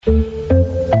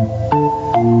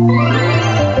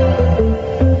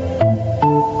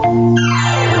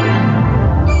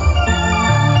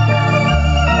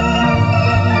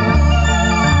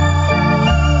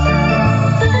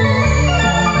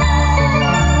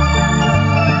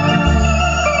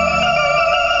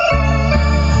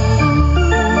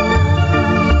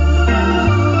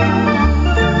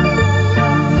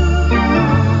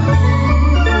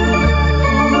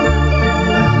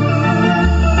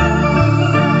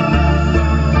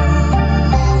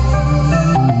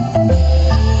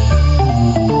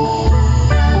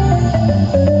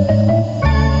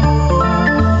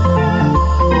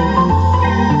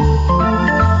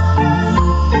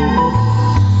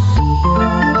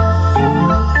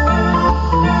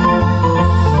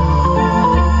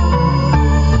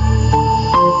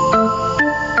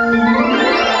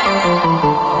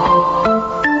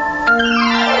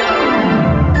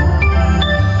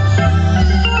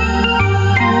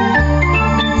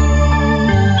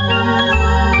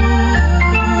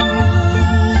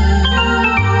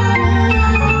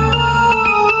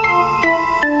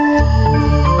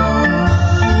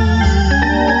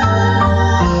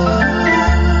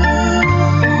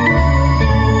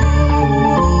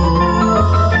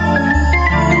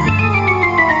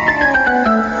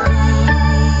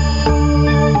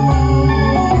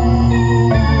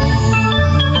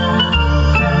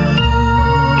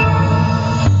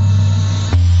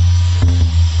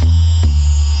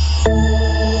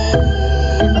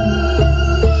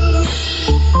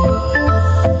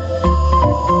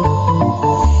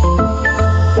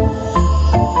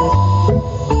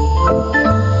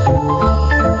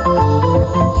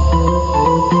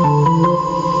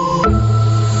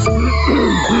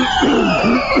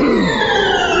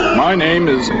My name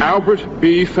is Albert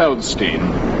B. Feldstein,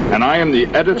 and I am the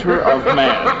editor of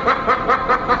Mad.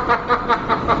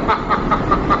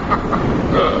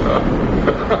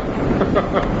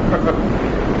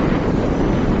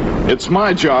 It's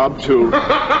my job to...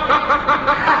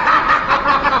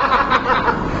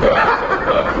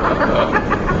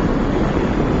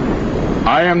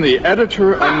 I am the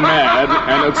editor of Mad,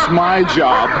 and it's my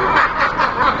job...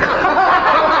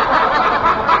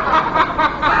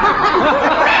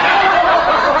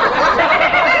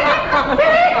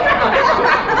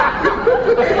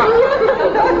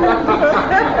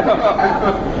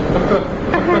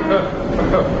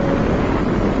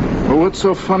 Well, what's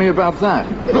so funny about that?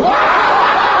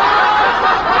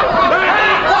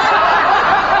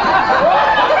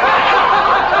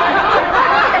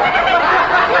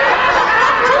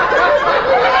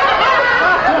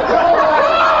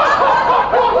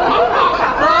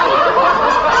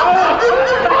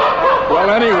 Well,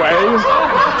 anyway,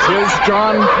 here's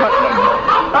John Putnam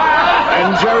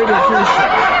and Jerry DeFuccia,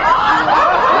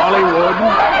 Wally Wood,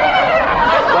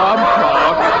 Bob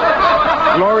Clark,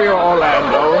 Gloria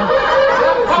Orlando,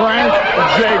 Frank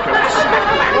Jacobs,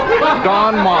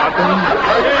 Don Martin,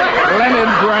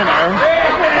 Leonard Brenner,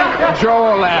 Joe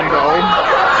Orlando,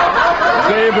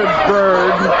 David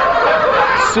Byrd,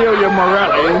 Celia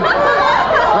Morelli,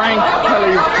 Frank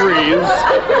Kelly Freeze,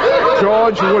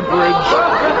 George Woodbridge,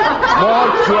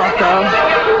 Mort Drucker,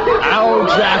 Al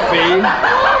Jaffe,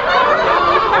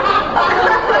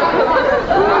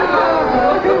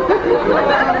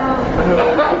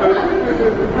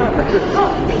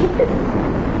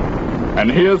 and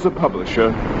here's the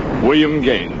publisher, William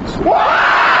Gaines.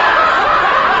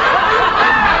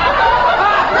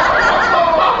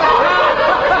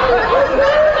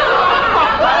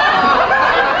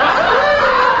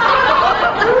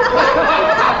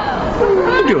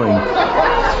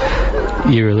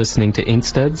 You're listening to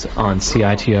Inkstuds on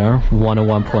CITR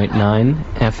 101.9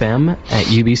 FM at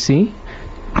UBC,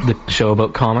 the show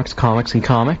about comics, and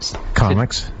comics.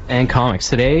 And comics.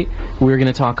 Today, we're going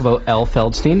to talk about L.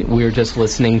 Feldstein. We were just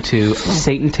listening to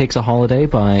Satan Takes a Holiday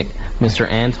by Mr.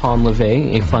 Anton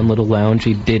LaVey, a fun little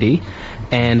loungy ditty.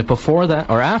 And before that,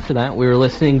 or after that, we were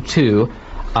listening to,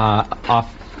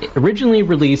 originally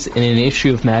released in an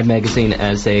issue of Mad Magazine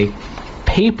as a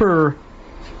paper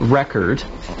record,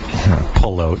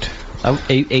 pull-out,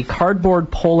 a cardboard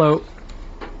pull-out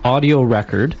audio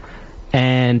record,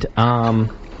 and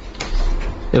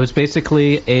it was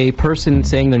basically a person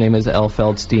saying their name is L.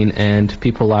 Feldstein and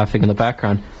people laughing in the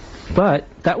background. But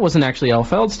that wasn't actually L.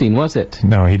 Feldstein, was it?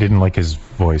 No, he didn't like his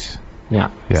voice. Yeah.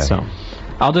 So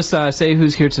I'll just say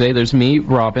who's here today. There's me,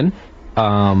 Robin,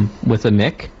 with a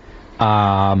Mick,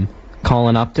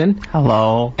 Colin Upton.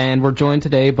 Hello. And we're joined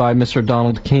today by Mr.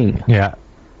 Donald King. Yeah.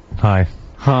 Hi.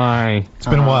 It's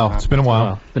been a while. It's been a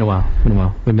while.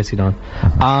 We miss you, Don.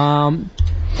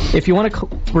 If you want to,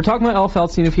 we're talking about L.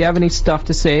 Feldstein. If you have any stuff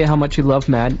to say, how much you love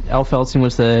Mad, L. Feldstein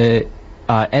was the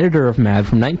editor of Mad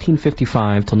from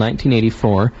 1955 till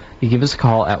 1984. You give us a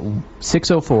call at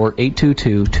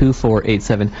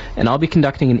 604-822-2487, and I'll be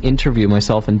conducting an interview,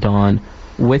 myself and Don,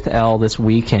 with L this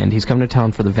weekend. He's coming to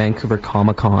town for the Vancouver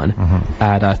Comic-Con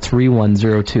at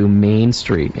 3102 Main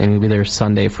Street, and he'll be there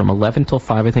Sunday from 11 till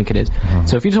 5, I think it is.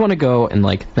 So if you just want to go and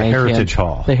thank the Heritage him,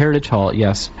 Hall. The Heritage Hall,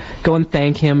 yes. Go and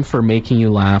thank him for making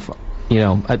you laugh. You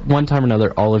know, at one time or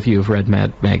another, all of you have read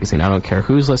Mad Magazine. I don't care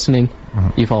who's listening.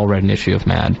 You've all read an issue of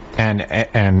Mad.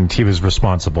 And he was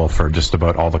responsible for just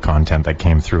about all the content that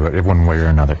came through it, one way or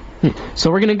another.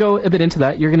 So we're going to go a bit into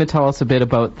that. You're going to tell us a bit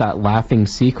about that laughing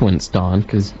sequence, Don,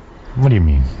 because... What do you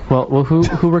mean? Well,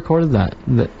 who recorded that?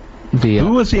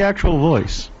 Who was the actual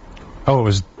voice? Oh, it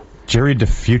was Jerry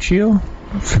DeFuccio?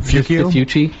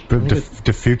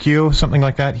 DeFuccio, something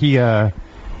like that. He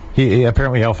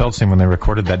apparently, L. Feldstein, when they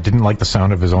recorded that, didn't like the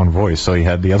sound of his own voice, so he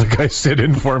had the other guy sit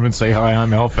in for him and say, "Hi,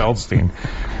 I'm L. Feldstein."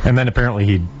 And then apparently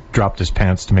he dropped his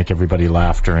pants to make everybody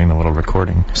laugh during the little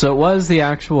recording. So it was the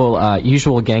actual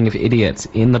usual gang of idiots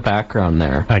in the background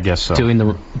there. I guess so. Doing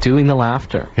the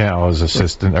laughter. Yeah, all his the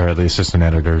assistant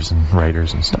editors and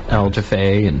writers and stuff. L.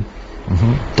 Jaffe and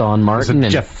Don Martin.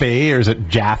 Is it Jaffe or is it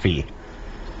Jaffe?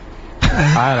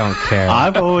 I don't care.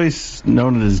 I've always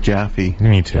known it as Jaffe.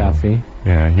 Me too. Jaffe.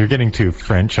 Yeah, you're getting too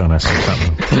French on us or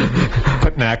something.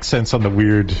 Putting accents on the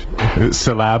weird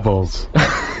syllables.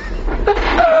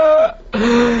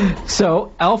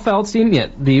 So, L. Feldstein,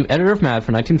 the editor of Mad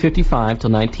from 1955 till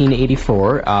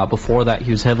 1984. Before that,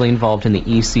 he was heavily involved in the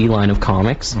EC line of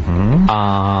comics,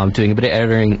 doing a bit of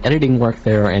editing work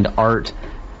there, and art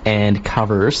and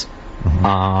covers.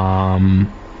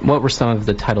 what were some of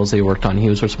the titles that he worked on? He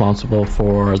was responsible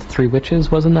for The Three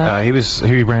Witches, wasn't that?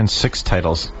 He ran 6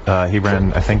 titles. He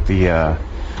ran, I think, the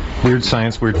Weird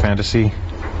Science, Weird Fantasy,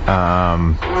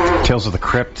 Tales of the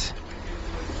Crypt,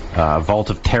 Vault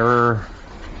of Terror,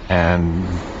 and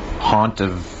Haunt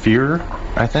of Fear,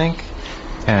 I think,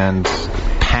 and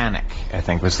Panic, I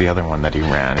think, was the other one that he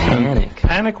ran.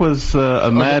 Panic was a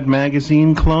Mad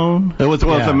magazine clone. It was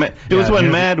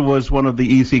when Mad was one of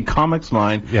the EC Comics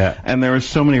line. Yeah. And there were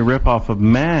so many rip-off of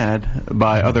Mad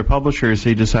by other publishers,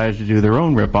 they decided to do their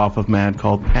own rip-off of Mad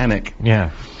called Panic.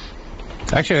 Yeah.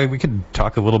 Actually, we could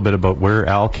talk a little bit about where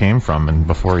Al came from, and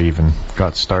before he even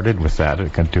got started with that, I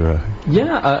could do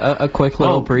a quick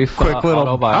little brief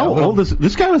autobiography. How old is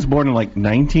this guy? Was born in like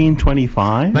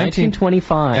 1925.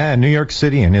 1925. Yeah, New York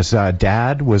City, and his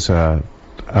dad was a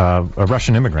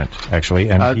Russian immigrant, actually,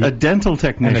 and a dental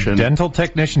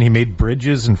technician. He made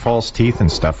bridges and false teeth and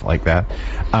stuff like that.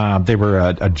 They were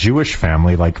a Jewish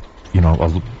family, like, you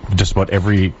know, just about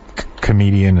every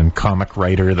comedian and comic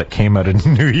writer that came out of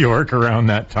New York around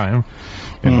that time.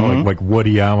 You know, like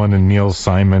Woody Allen and Neil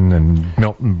Simon and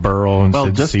Milton Berle and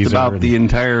Sid just Caesar about the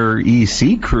entire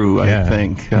EC crew, I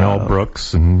think. Mel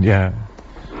Brooks and a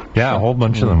whole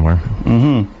bunch of them were.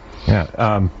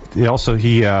 He also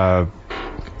he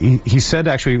said,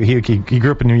 actually, he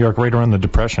grew up in New York right around the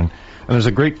Depression, and there's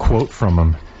a great quote from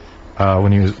him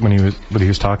when he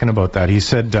was talking about that. He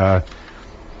said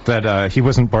that he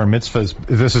wasn't bar mitzvahs.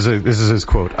 This is his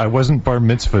quote. "I wasn't bar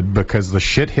mitzvahed because the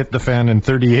shit hit the fan in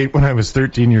 '38 when I was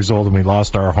 13 years old and we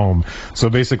lost our home."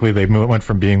 So basically, they went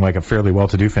from being like a fairly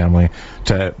well-to-do family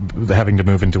to having to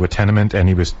move into a tenement, and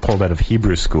he was pulled out of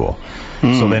Hebrew school.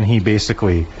 So then he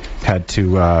basically had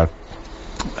to.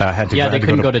 They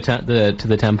couldn't go to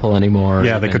the temple anymore.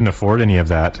 Yeah, they couldn't afford any of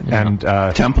that. Yeah. And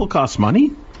temple costs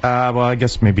money. Well, I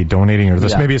guess maybe donating, or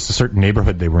this maybe it's a certain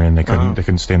neighborhood they were in. They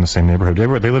couldn't stay in the same neighborhood.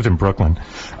 They lived in Brooklyn,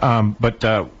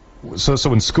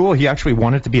 so in school he actually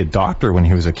wanted to be a doctor when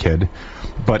he was a kid,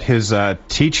 but his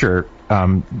teacher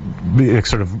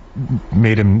sort of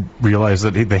made him realize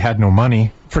that they had no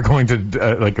money for going to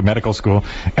like a medical school,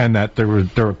 and that there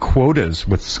were quotas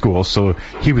with school. So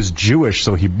he was Jewish,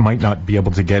 so he might not be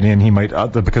able to get in. He might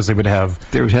because they would have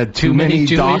too many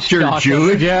Jewish.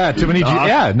 Yeah, too many.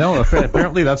 Yeah, no.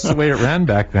 Apparently that's the way it ran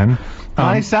back then.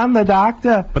 My son, the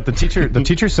doctor. But the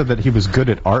teacher said that he was good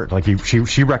at art. Like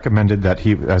she recommended that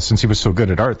he, since he was so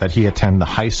good at art, that he attend the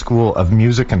High School of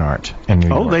Music and Art in New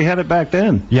York. Oh, they had it back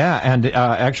then. Yeah, and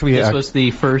actually, this was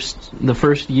the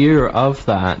first year of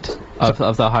that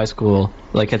of the high school.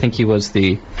 Like, I think he was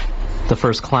the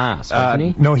first class, wasn't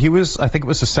he? No, he was. I think it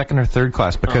was the second or third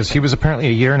class, because he was apparently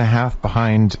a year and a half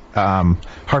behind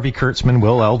Harvey Kurtzman,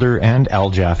 Will Elder, and Al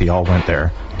Jaffe. All went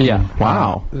there. Yeah.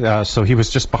 Wow. So he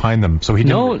was just behind them. So he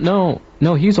didn't. No.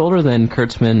 He's older than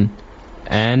Kurtzman,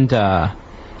 and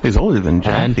he's older than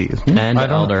Jaffe, isn't he? And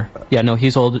Elder. Yeah, no,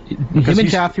 he's old. Him and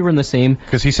Jaffe were in the same.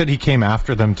 Because he said he came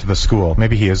after them to the school.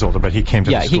 Maybe he is older, but he came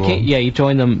to the school. He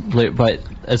joined them, but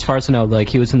as far as I know, like,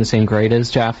 he was in the same grade as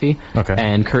Jaffe. Okay.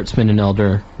 And Kurtzman and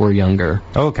Elder were younger.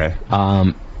 Okay.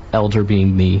 Elder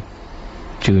being the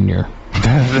junior.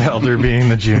 The Elder being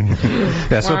the junior.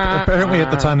 Yeah, so apparently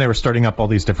at the time they were starting up all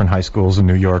these different high schools in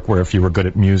New York, where if you were good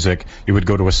at music, you would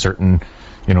go to a certain,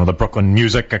 the Brooklyn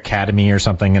Music Academy or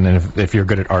something, and then if you're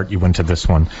good at art, you went to this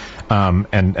one.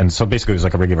 And so basically it was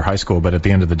like a regular high school, but at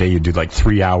the end of the day you'd do like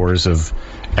 3 hours of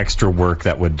extra work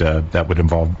that would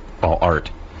involve all art.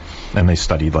 And they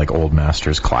studied like old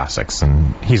masters, classics,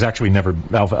 and he's actually never.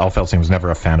 Al Feldstein was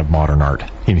never a fan of modern art.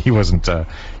 He wasn't.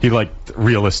 He liked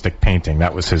realistic painting.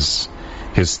 That was his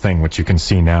thing, which you can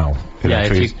see now.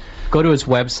 If you go to his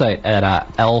website at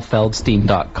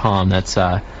alfeldstein.com, that's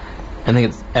I think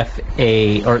it's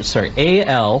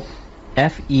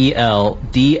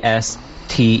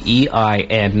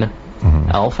ALFELDSTEIN.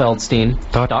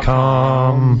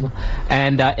 alfeldstein.com,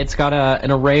 and it's got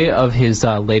an array of his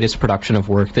latest production of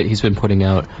work that he's been putting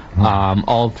out,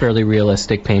 all fairly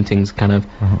realistic paintings, kind of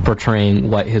portraying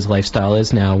what his lifestyle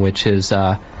is now, which is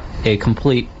a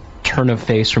complete turn of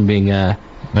face from being a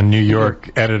New York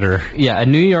editor. Yeah, a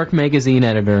New York magazine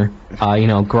editor.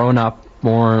 Growing up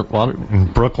in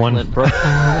Brooklyn.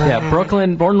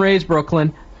 Brooklyn, born and raised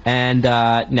Brooklyn. And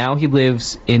now he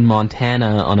lives in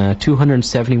Montana on a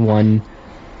 271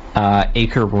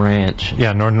 acre ranch.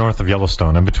 Yeah, north of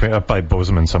Yellowstone, up by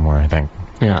Bozeman somewhere, I think.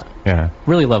 Yeah.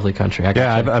 Really lovely country.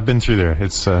 I've been through there.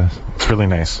 It's really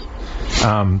nice.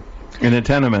 In a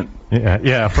tenement.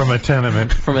 Yeah, from a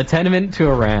tenement. From a tenement to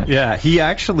a ranch. Yeah, he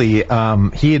actually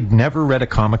he had never read a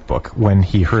comic book when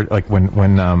he heard, like,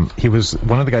 when he was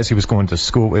one of the guys he was going to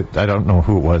school with. I don't know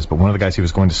who it was, but one of the guys he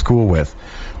was going to school with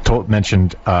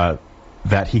mentioned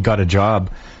that he got a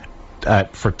job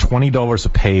for $20 a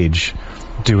page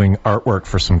doing artwork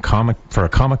for a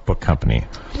comic book company.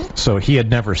 So he had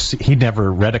never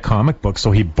read a comic book,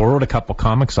 so he borrowed a couple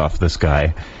comics off this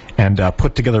guy and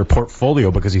put together a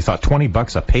portfolio because he thought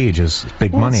 $20 a page is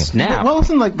big money. Snap. Well,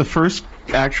 wasn't like the first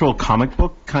actual comic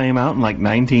book came out in like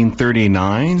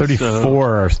 1939?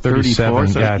 34 or 37.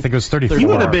 So yeah, I think it was 34. He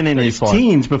would have been in his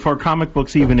teens before comic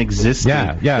books even existed.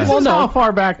 Yeah. This is how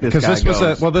far back this guy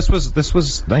goes. This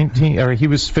was 19, or he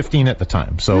was 15 at the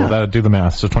time. So that would do the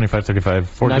math. So 25, 35,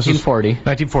 40. 1940.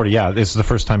 1940. Yeah, this is the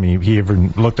first time he ever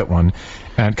looked at one,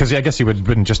 and because I guess he would have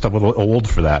been just a little old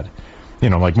for that. You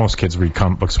know, like most kids read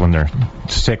comic books when they're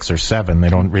 6 or 7. They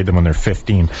don't read them when they're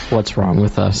 15. What's wrong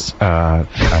with us? I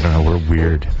don't know. We're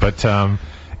weird. But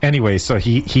anyway, so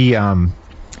he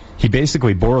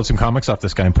basically borrowed some comics off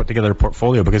this guy and put together a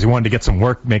portfolio because he wanted to get some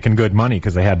work making good money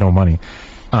because they had no money.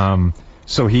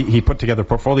 So he put together a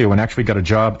portfolio and actually got a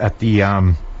job at the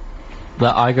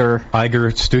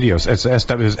Iger Studios. It's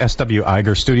SW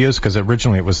Iger Studios because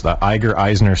originally it was the Iger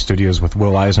Eisner Studios with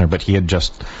Will Eisner, but he had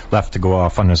just left to go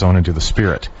off on his own and do The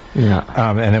Spirit. Yeah.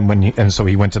 And then so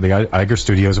he went to the Iger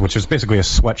Studios, which was basically a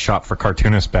sweatshop for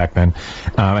cartoonists back then.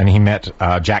 And he met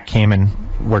Jack Kamen,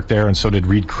 worked there, and so did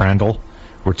Reed Crandall.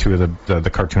 Were two of the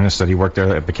cartoonists that he worked there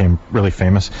that became really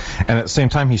famous. And at the same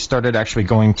time, he started actually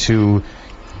going to.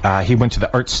 He went to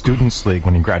the Art Students League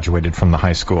when he graduated from the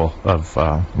High School of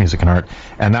Music and Art,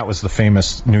 and that was the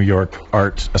famous New York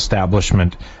art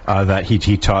establishment that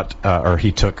he taught, or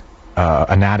he took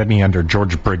anatomy under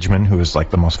George Bridgman, who is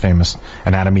like the most famous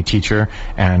anatomy teacher,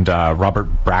 and Robert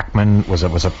Brackman was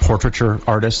a portraiture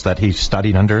artist that he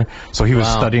studied under. So he was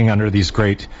studying under these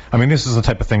great. I mean, this is the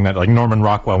type of thing that like Norman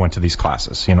Rockwell went to these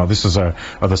classes. You know, this is are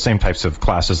the same types of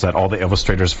classes that all the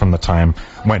illustrators from the time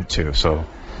went to. So.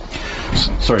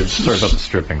 Sorry about the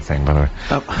stripping thing, by the way.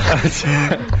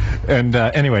 And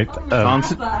anyway,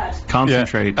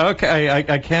 concentrate. Yeah. Okay,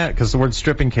 I can't because the word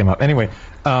stripping came up. Anyway,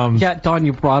 yeah, Don,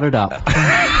 you brought it up.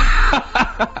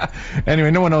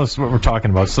 Anyway, no one knows what we're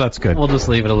talking about, so that's good. We'll just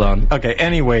leave it alone. Okay.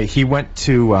 Anyway, he went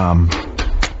to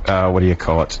what do you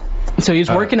call it? So he was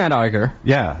working at Iger.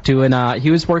 Yeah. Doing he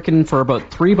was working for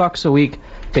about $3 a week,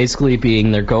 basically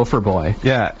being their gopher boy.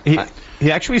 Yeah.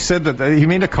 He actually said that he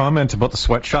made a comment about the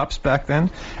sweatshops back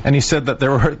then, and he said that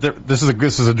this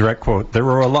is a direct quote. There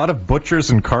were a lot of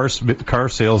butchers and car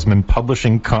salesmen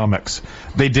publishing comics.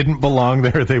 They didn't belong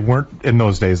there. They weren't in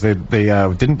those days. They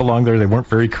didn't belong there. They weren't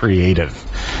very creative,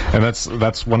 and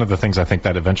that's one of the things I think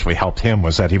that eventually helped him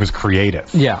was that he was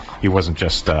creative. Yeah, he wasn't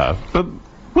just. But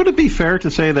would it be fair to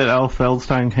say that Al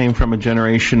Feldstein came from a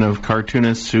generation of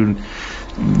cartoonists who?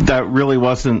 That really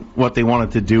wasn't what they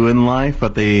wanted to do in life,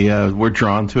 but they were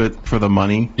drawn to it for the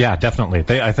money. Yeah, definitely.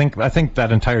 I think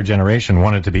that entire generation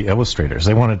wanted to be illustrators.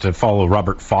 They wanted to follow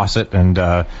Robert Fawcett and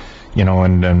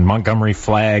and Montgomery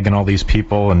Flagg and all these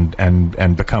people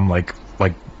and become like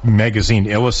magazine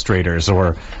illustrators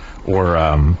or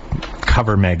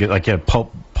cover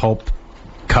pulp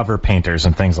cover painters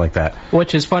and things like that.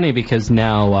 Which is funny because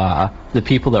now the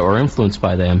people that were influenced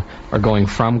by them are going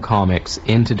from comics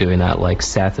into doing that. Like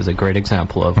Seth is a great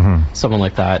example of someone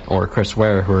like that, or Chris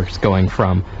Ware, who is going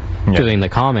from doing the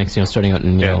comics, starting out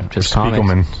in just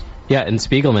Spiegelman. comics. Yeah, and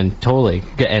Spiegelman, totally,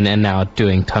 and now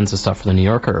doing tons of stuff for the New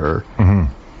Yorker.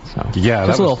 So yeah,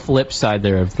 there's a little flip side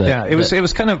there of the. Yeah, it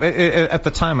was kind of at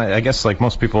the time. I guess like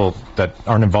most people that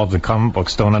aren't involved in comic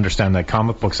books don't understand that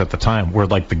comic books at the time were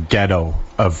like the ghetto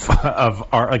of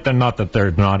art. Like they're not that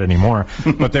they're not anymore,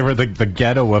 but they were the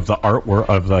ghetto of the art world,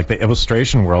 of like the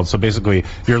illustration world. So basically,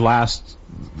 your last,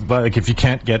 like if you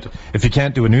can't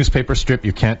do a newspaper strip,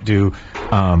 you can't do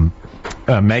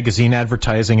magazine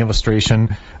advertising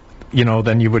illustration.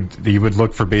 Then you would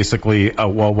look for basically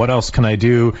well, what else can I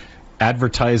do?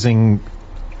 Advertising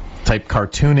type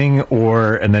cartooning,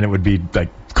 and then it would be like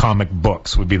comic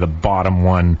books would be the bottom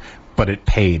one, but it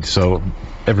paid, so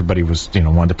everybody was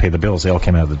wanted to pay the bills. They all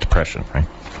came out of the Depression, right?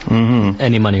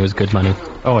 Any money was good money.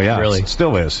 Oh yeah, really,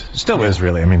 still is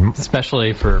really. I mean,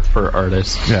 especially for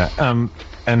artists. Yeah.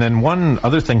 And then one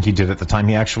other thing he did at the time,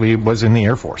 he actually was in the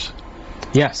Air Force.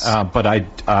 Yes. But I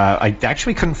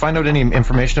actually couldn't find out any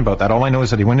information about that. All I know is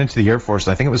that he went into the Air Force,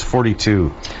 I think it was 42.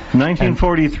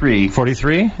 1943.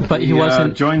 43? But he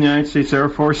wasn't... joined the United States Air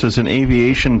Force as an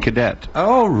aviation cadet.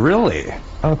 Oh, really?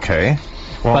 Okay.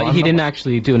 Well, but he didn't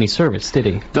actually do any service, did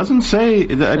he? Doesn't say.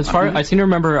 As far I seem to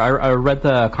remember, I read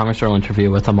the Comics Journal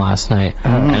interview with him last night,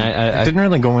 and I didn't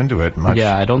really go into it much.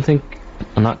 Yeah, I don't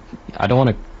want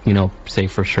to say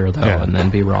for sure though, and then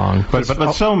be wrong.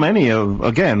 But so many of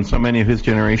his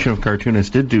generation of cartoonists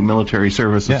did do military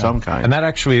service of some kind. And that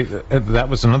actually, that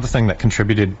was another thing that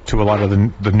contributed to a lot of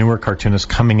the newer cartoonists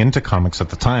coming into comics at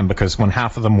the time, because when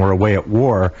half of them were away at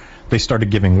war, they started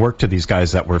giving work to these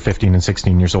guys that were 15 and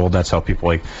 16 years old. That's how people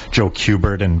like Joe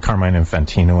Kubert and Carmine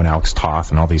Infantino and Alex Toth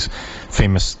and all these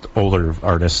famous older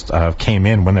artists came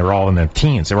in when they were all in their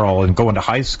teens. They were all going to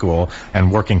high school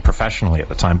and working professionally at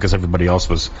the time because everybody else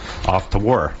was off to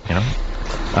war,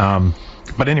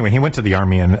 But anyway, he went to the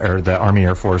Army the Army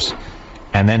Air Force,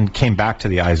 and then came back to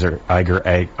the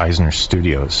Eisner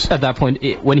Studios. At that point,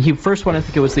 when he first went, I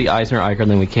think it was the Eisner-Iger,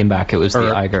 and then we came back, it was the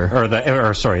Iger.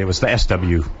 It was the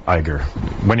S.W. Iger.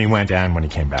 When he went and when he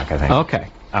came back, I think. Okay.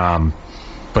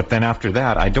 But then after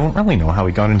that, I don't really know how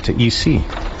he got into EC.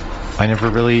 I never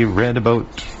really read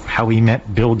about how he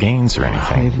met Bill Gaines or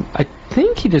anything. I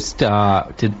think he just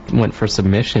went for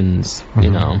submissions,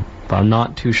 but I'm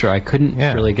not too sure. I couldn't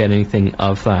really get anything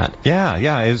of that.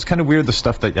 Yeah, it was kind of weird, the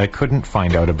stuff that I couldn't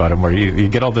find out about him, where you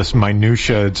get all this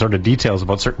minutia sort of details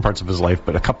about certain parts of his life,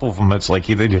 but a couple of them, it's like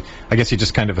I guess he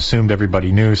just kind of assumed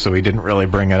everybody knew, so he didn't really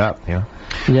bring it up. Yeah.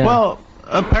 Well,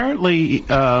 apparently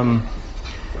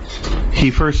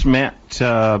he first met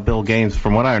Bill Gaines,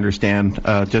 from what I understand,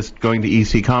 just going to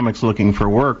EC Comics looking for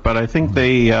work, but I think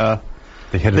they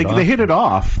hit it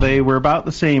off. They were about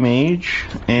the same age,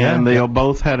 and they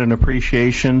both had an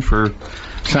appreciation for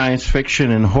science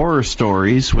fiction and horror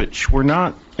stories, which were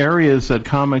not areas that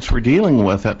comics were dealing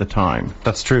with at the time.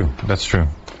 That's true.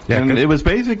 Yeah, and it was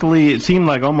basically, it seemed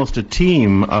like almost a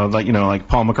team of, like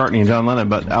Paul McCartney and John Lennon,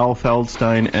 but Al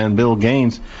Feldstein and Bill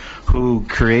Gaines, who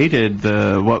created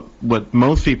what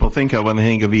most people think of when they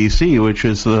think of EC, which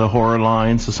is the horror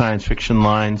lines, the science fiction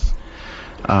lines.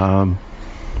 And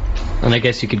I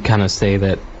guess you could kind of say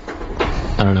that,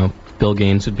 I don't know, Bill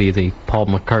Gaines would be the Paul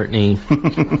McCartney,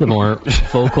 the more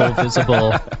vocal,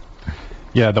 visible.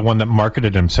 Yeah, the one that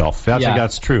marketed himself.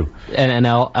 That's true. And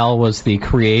Al was the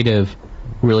creative,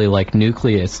 really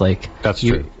nucleus. That's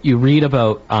true. You read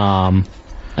about, and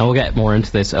we'll get more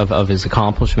into this, of his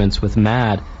accomplishments with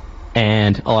Mad,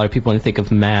 and a lot of people, when they think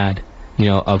of Mad,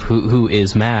 of who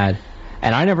is Mad.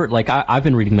 And I never, I've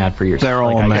been reading Mad for years. They're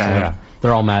all Mad. Yeah.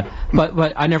 They're all Mad,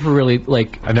 but I never really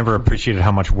I never appreciated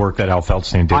how much work that Al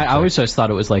Feldstein did. I always just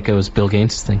thought it was Bill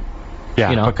Gaines' thing.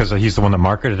 Yeah, because he's the one that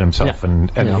marketed himself,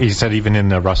 and he said even in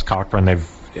the Russ Cochran,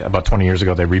 about 20 years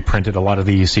ago, they reprinted a lot of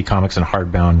the EC comics in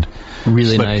hardbound,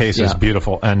 really slip nice cases,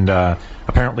 beautiful, and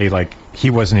apparently he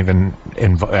wasn't even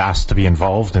asked to be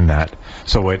involved in that,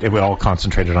 so it all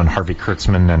concentrated on Harvey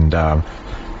Kurtzman and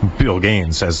Bill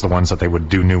Gaines as the ones that they would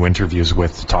do new interviews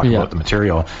with to talk about the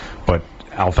material, but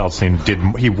Al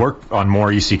Feldstein he worked on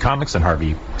more EC comics than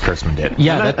Harvey Kurtzman did.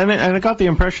 Yeah, and I got the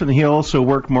impression that he also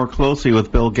worked more closely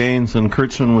with Bill Gaines, and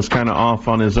Kurtzman was kind of off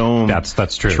on his own.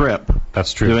 That's true. Trip.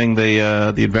 That's true. Doing the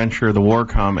adventure of the war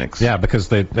comics. Yeah, because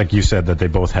they, like you said, that they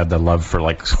both had the love for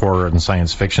horror and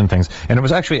science fiction things, and it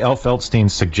was actually Al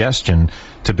Feldstein's suggestion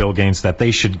to Bill Gaines that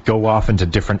they should go off into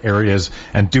different areas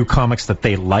and do comics that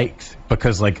they liked.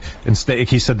 Because instead,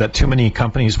 he said that too many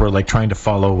companies were trying to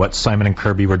follow what Simon and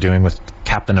Kirby were doing with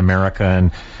Captain America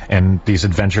and these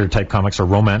adventure type comics or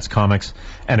romance comics,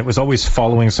 and it was always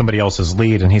following somebody else's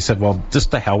lead. And he said, well,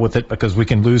 just to hell with it, because we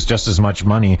can lose just as much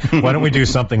money. Why don't we do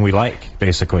something we like,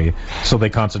 basically? So they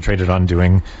concentrated on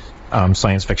doing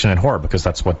science fiction and horror, because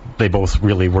that's what they both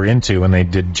really were into, and they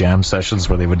did jam sessions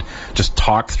where they would just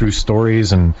talk through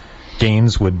stories, and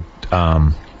Gaines would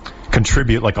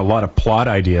contribute a lot of plot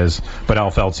ideas, but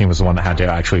Al Feldstein was the one that had to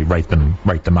actually write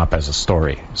them up as a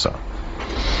story. So,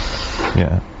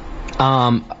 yeah.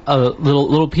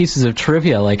 Little pieces of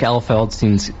trivia, like Al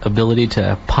Feldstein's ability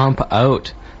to pump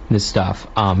out this stuff.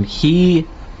 He,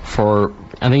 for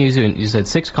I think you said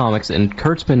 6 comics, and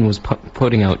Kurtzman was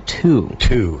putting out 2.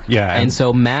 2, yeah. And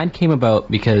so Mad came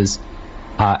about because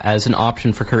as an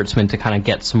option for Kurtzman to kind of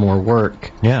get some more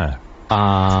work. Yeah.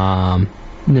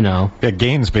 Yeah,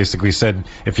 Gaines basically said,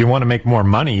 if you want to make more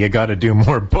money, you got to do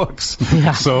more books.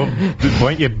 Yeah. So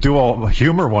why don't you do a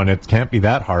humor one? It can't be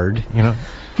that hard,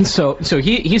 So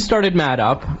he started Mad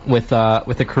up with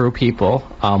a crew of people.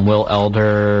 Will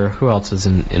Elder, who else is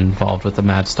involved with the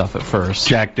Mad stuff at first?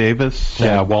 Jack Davis.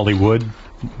 Yeah, Wally Wood.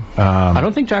 I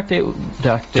don't think Jack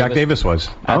Davis was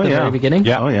at the very beginning.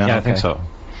 Yeah, I think so.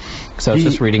 So I was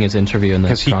just reading his interview in the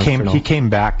because he came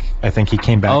back. I think he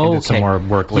came back and did some more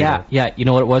work later. Yeah. You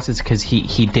know what it was? It's because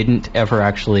he didn't ever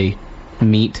actually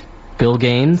meet Bill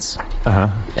Gaines,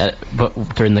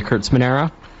 but during the Kurtzman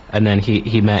era, and then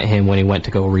he met him when he went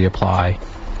to go reapply,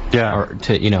 or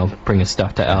to bring his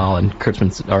stuff to L, and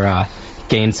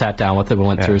Gaines sat down with him and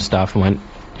went through his stuff and went,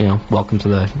 welcome to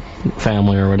the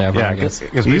family or whatever. Yeah, I guess.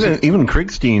 Even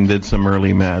Kriegstein did some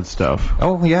early Mad stuff.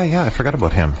 Oh yeah, I forgot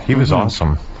about him. He was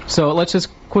awesome. So let's just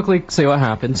quickly say what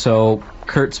happened. So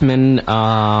Kurtzman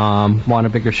wanted a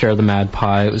bigger share of the Mad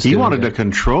Pie. He wanted a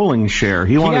controlling share.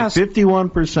 He wanted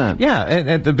 51%. Yeah,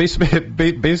 and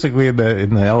basically in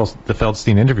the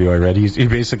Feldstein interview I read, he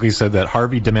basically said that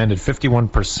Harvey demanded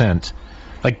 51%.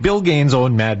 Like Bill Gaines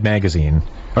owned Mad Magazine,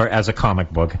 or as a comic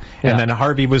book, and then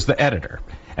Harvey was the editor.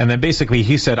 And then basically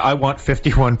he said, I want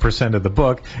 51% of the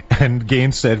book, and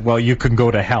Gaines said, well, you can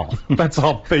go to hell. That's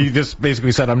all. He just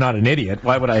basically said, I'm not an idiot.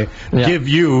 Why would I give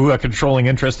you a controlling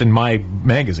interest in my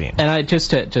magazine? And I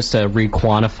just to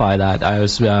re-quantify that, I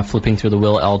was flipping through the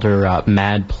Will Elder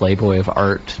Mad Playboy of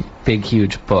Art, big,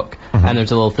 huge book, and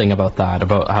there's a little thing about that,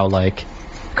 about how, like,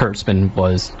 Kurtzman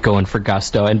was going for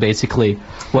gusto, and basically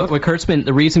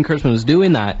the reason Kurtzman was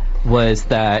doing that was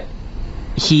that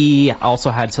he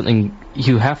also had something,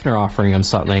 Hugh Hefner offering him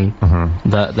something,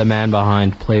 the man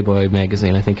behind Playboy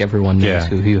magazine, I think everyone knows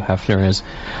who Hugh Hefner is,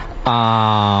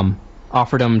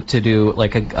 offered him to do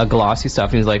like a glossy stuff,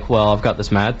 and he's like, well, I've got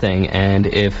this Mad thing, and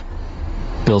if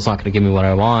Bill's not going to give me what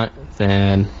I want,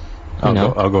 then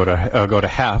I'll go to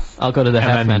half. I'll go to the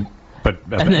half man.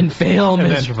 And then fail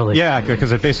miserably.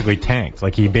 Because it basically tanked.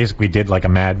 Like, he basically did like a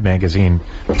Mad Magazine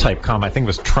type comic. I think it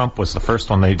was Trump was the first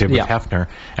one they did with Hefner,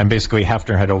 and basically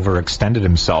Hefner had overextended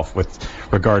himself with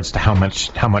regards to how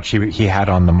much he had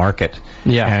on the market.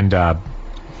 And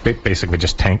basically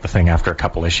just tanked the thing after a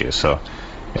couple issues. So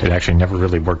it actually never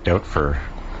really worked out for.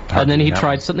 And then he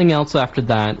tried something else after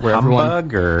that, where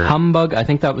Humbug, I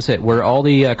think that was it, where all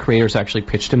the creators actually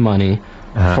pitched him money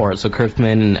for it. So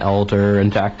Kurtzman and Elder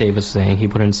and Jack Davis saying he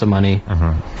put in some money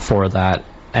for that,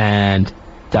 and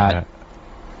that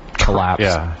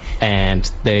collapsed, and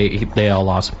they all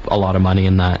lost a lot of money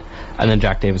in that, and then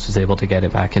Jack Davis was able to get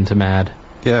it back into Mad.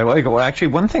 Yeah, well, actually,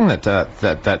 one thing that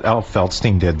Al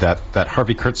Feldstein did that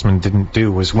Harvey Kurtzman didn't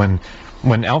do was when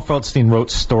Al Feldstein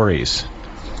wrote stories.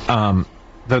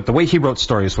 The way he wrote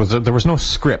stories was that there was no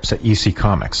scripts at EC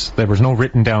Comics. There was no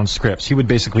written down scripts. He would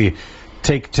basically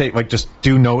take like just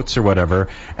do notes or whatever,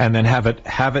 and then have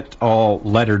it all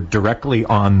lettered directly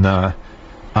on the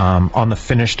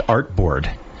finished artboard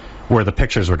where the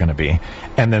pictures were going to be.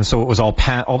 And then so it was all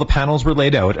the panels were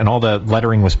laid out and all the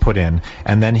lettering was put in,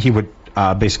 and then he would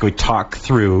basically talk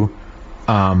through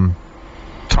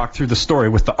the story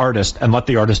with the artist and let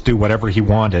the artist do whatever he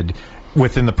wanted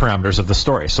within the parameters of the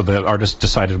story. So the artist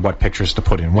decided what pictures to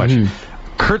put in which.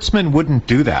 Kurtzman wouldn't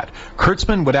do that.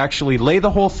 Kurtzman would actually lay the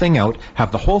whole thing out,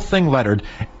 have the whole thing lettered,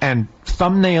 and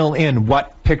thumbnail in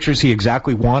what pictures he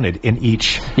exactly wanted in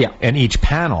each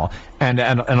panel. And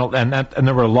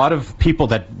there were a lot of people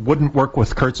that wouldn't work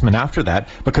with Kurtzman after that,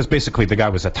 because basically the guy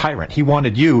was a tyrant. He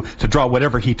wanted you to draw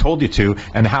whatever he told you to,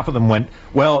 and half of them went,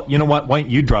 well, you know what, why don't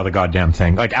you draw the goddamn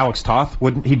thing? Like Alex Toth,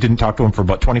 he didn't talk to him for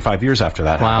about 25 years after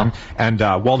that happened. And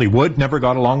Wally Wood never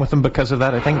got along with him because of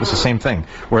that. I think it was the same thing,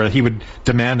 where he would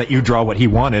demand that you draw what he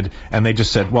wanted, and they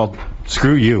just said, well,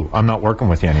 screw you, I'm not working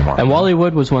with you anymore. And Wally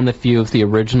Wood was one of the few of the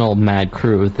original Mad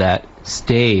crew that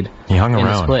stayed. He hung around.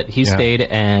 The split. He stayed,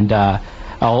 and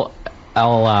Al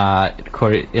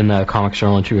in the Comics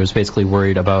Journal interview was basically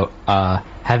worried about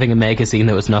having a magazine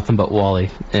that was nothing but Wally.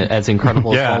 As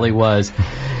incredible as Wally was,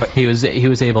 he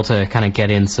was able to kind of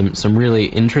get in some really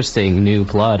interesting new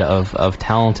blood of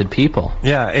talented people.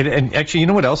 Yeah, and actually, you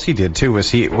know what else he did too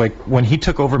was when he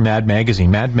took over Mad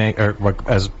Magazine,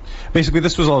 basically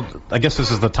this was all. I guess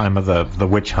this is the time of the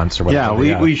witch hunts or whatever.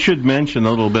 Yeah, we should mention a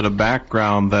little bit of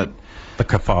background that the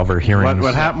Kefauver hearings.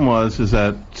 What happened was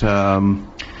that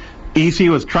EC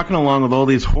was trucking along with all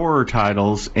these horror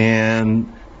titles,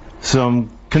 and some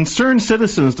concerned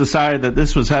citizens decided that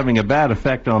this was having a bad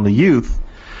effect on the youth.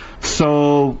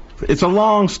 So it's a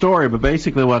long story, but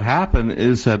basically what happened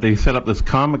is that they set up this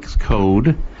comics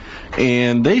code,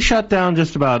 and they shut down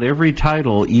just about every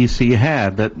title EC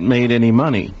had that made any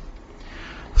money.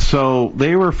 So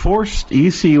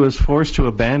EC was forced to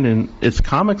abandon its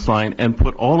comics line and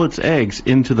put all its eggs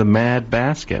into the Mad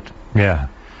basket. Yeah.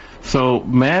 So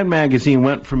Mad Magazine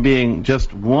went from being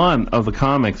just one of the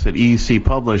comics that EC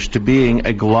published to being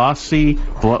a glossy-covered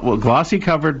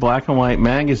black and white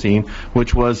magazine,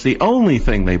 which was the only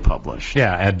thing they published.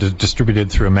 Yeah, and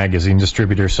distributed through a magazine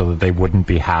distributor so that they wouldn't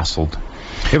be hassled.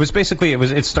 It was basically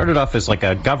it started off as like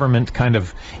a government kind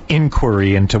of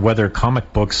inquiry into whether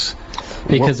comic books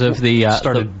because of the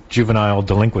juvenile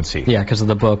delinquency. Yeah, because of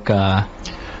the book.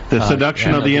 The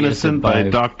Seduction of the Innocent by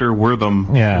Dr.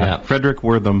 Wortham. Yeah. Frederick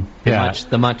Wortham.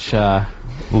 The much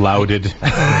lauded.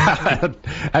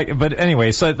 But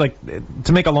anyway, so like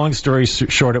to make a long story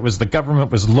short, it was the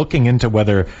government was looking into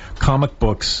whether comic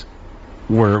books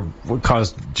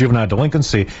caused juvenile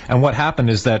delinquency, and what happened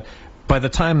is that by the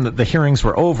time that the hearings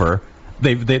were over,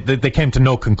 they came to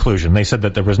no conclusion. They said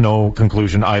that there was no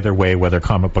conclusion either way whether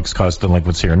comic books caused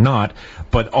delinquency or not,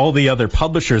 but all the other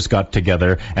publishers got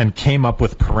together and came up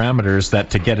with parameters that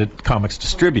to get comics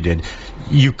distributed,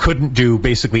 you couldn't do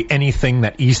basically anything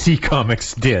that EC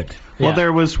Comics did. Well,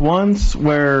 there was once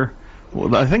where,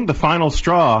 I think the final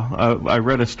straw, I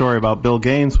read a story about Bill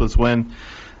Gaines, was when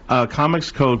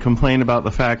Comics Code complained about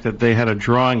the fact that they had a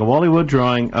Wally Wood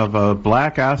drawing of a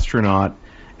black astronaut,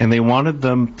 and they wanted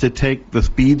them to take the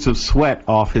beads of sweat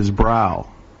off his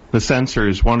brow. The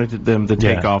censors wanted them to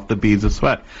take off the beads of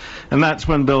sweat. And that's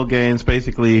when Bill Gaines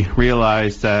basically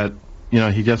realized that,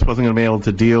 he just wasn't going to be able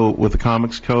to deal with the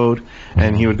Comics Code,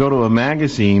 and he would go to a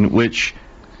magazine which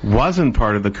wasn't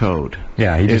part of the code.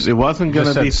 Yeah, it wasn't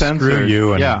going to be censored. Screw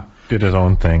you, and did his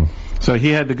own thing. So he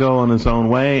had to go on his own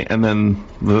way, and then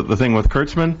the thing with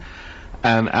Kurtzman,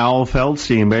 and Al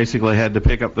Feldstein basically had to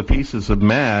pick up the pieces of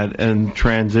Mad and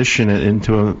transition it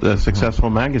into a successful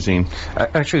magazine.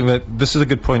 Actually, this is a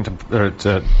good point. This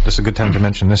is a good time to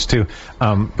mention this too,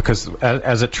 because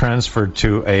as it transferred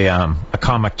to a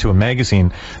comic to a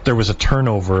magazine, there was a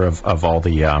turnover of all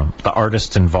the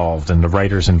artists involved and the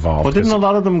writers involved. Well, didn't a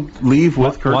lot of them leave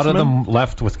with Kurtzman? A lot of them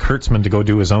left with Kurtzman to go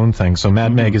do his own thing. So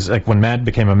Mad magazine, like when Mad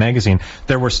became a magazine,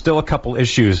 there were still a couple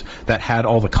issues that had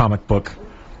all the comic book.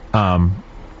 I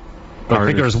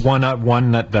think there was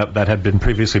one that had been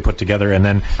previously put together, and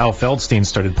then Al Feldstein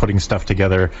started putting stuff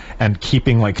together and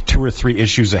keeping like 2 or 3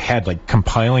 issues ahead, like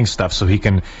compiling stuff so he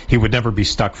would never be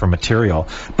stuck for material.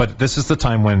 But this is the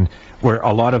time where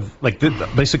a lot of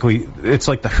basically it's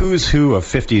like the who's who of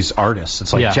 50s artists.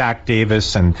 It's like Jack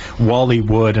Davis and Wally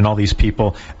Wood and all these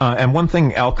people. And one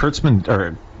thing Al Feldstein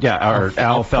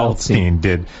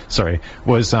did,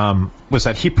 was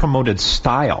that he promoted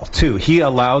style too. He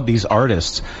allowed these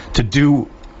artists to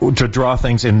draw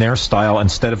things in their style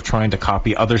instead of trying to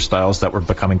copy other styles that were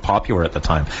becoming popular at the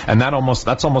time. And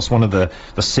that's almost one of the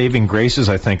saving graces,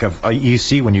 I think, of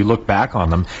EC when you look back on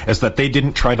them, is that they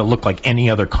didn't try to look like any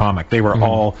other comic. They were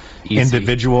all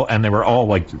individual, and they were all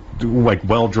like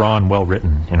well drawn, well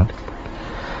written,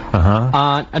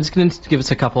 I'm just going to give us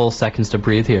a couple seconds to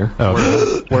breathe here.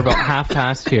 We're about half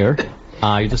past here.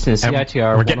 You're just in a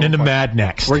CITR. We're getting into Mad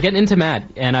next. We're getting into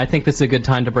Mad, and I think this is a good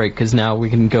time to break, because now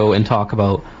we can go and talk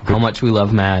about how much we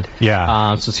love Mad.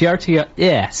 Yeah. So CITR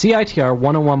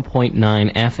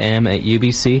 101.9 FM at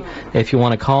UBC. If you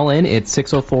want to call in, it's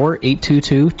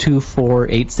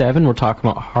 604-822-2487. We're talking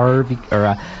about Harvey,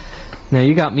 no,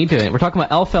 you got me doing it. We're talking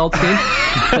about Al Feldstein,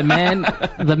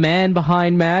 the man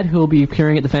behind Mad, who will be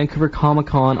appearing at the Vancouver Comic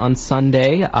Con on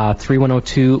Sunday,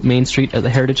 3102 Main Street at the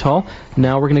Heritage Hall.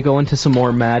 Now we're going to go into some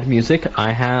more Mad music.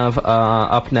 I have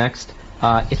up next,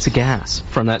 It's a Gas,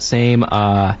 from that same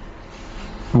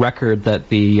record that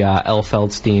the Al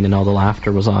Feldstein and All the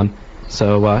Laughter was on.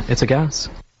 So, It's a Gas.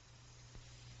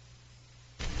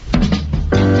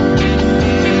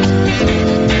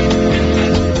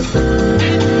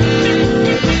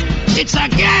 It's a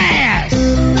gas!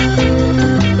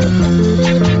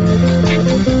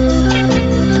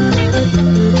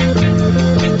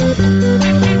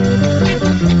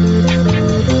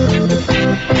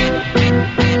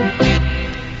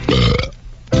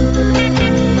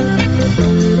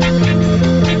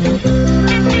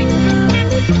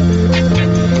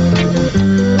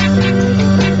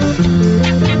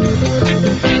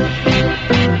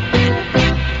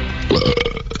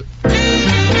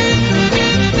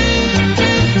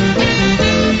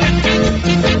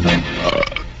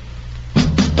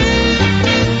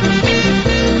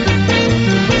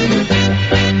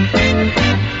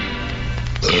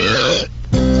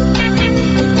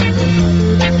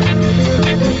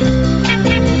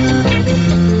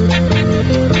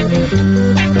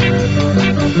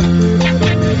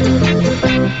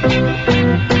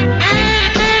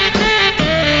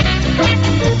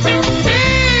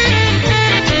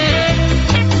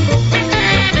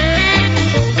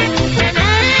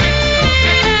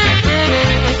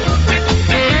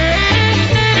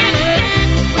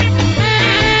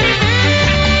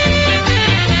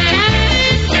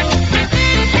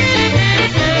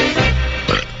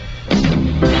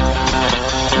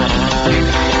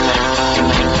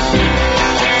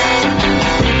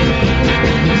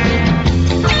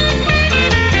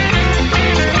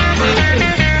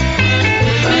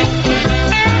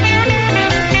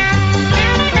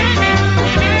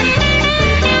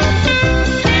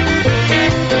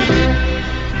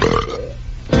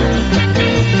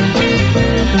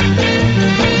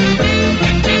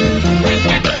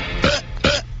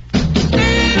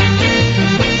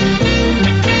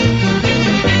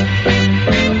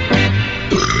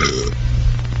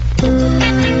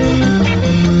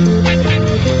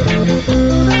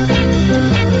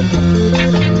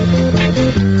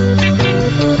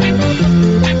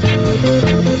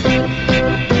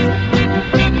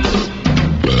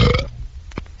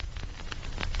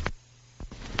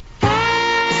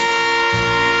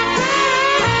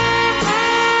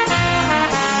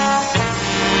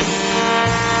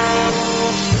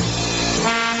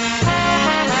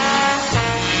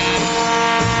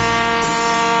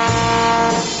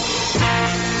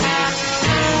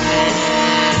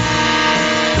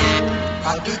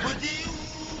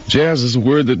 Jazz is a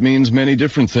word that means many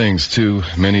different things to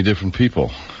many different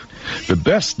people. The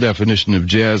best definition of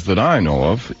jazz that I know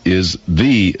of is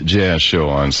The Jazz Show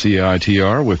on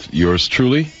CITR with yours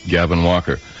truly, Gavin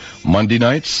Walker. Monday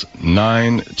nights,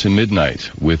 9 to midnight,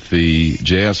 with the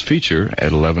jazz feature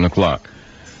at 11 o'clock.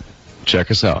 Check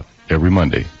us out every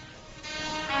Monday.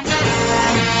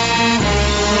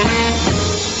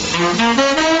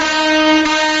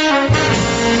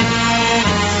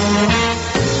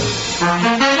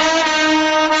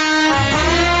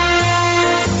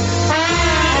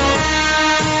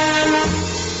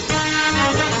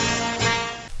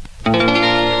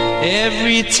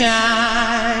 Every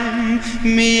time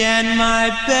me and my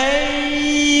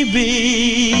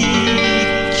baby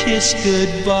kiss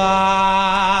goodbye,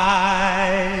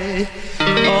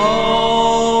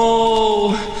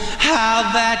 oh, how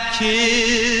that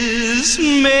kiss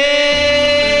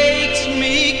makes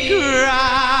me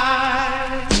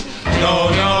cry. No,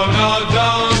 no, no,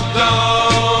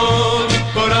 don't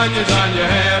put onions on your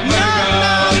hair.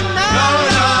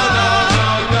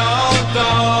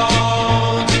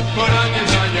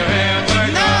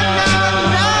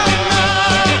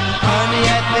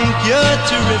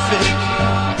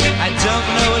 I don't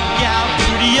know a gal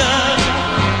prettier,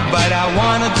 but I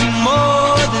wanna do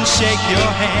more than shake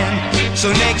your hand.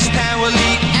 So next time we'll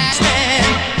eat and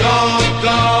stand. Don't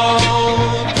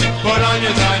put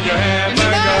onions on your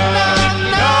hamburger.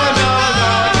 Don't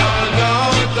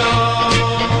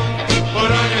put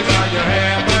onions on your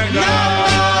hamburger.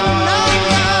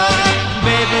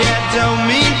 Baby, I don't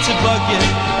mean to bug you,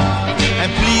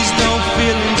 and please don't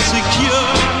feel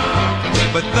insecure.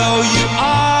 But though you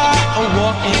are a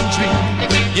walking dream,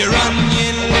 your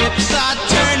onion lips are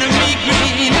turning me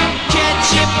green.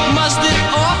 Ketchup, mustard,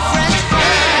 or French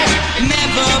fries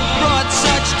never brought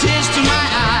such tears to my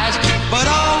eyes. But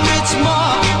oh, it's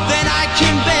more than I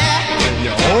can bear. When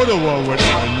you order one with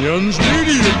onions,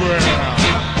 medium rare.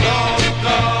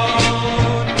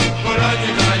 Put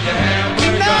onions on your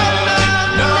hamburger.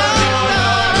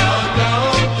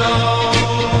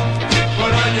 Don't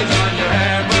put onions on your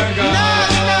hamburger.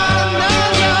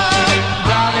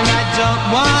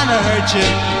 Hurt you,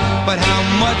 but how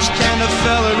much can a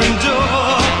fella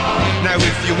endure? Now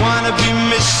if you wanna be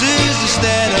Mrs.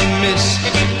 instead of Miss,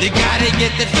 you gotta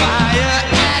get that fire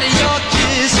out of your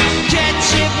kiss.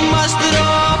 Ketchup, mustard,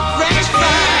 or French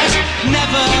fries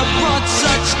never brought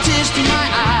such tears to my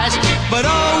eyes. But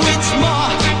oh, it's more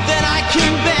than I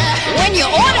can bear. When you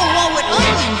order one with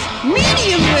onions,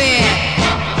 medium rare.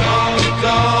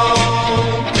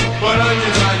 Don't put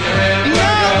onions on your head.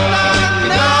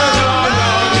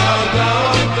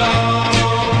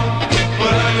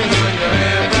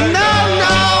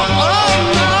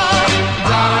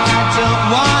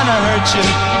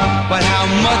 But how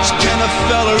much can a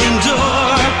fella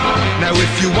endure? Now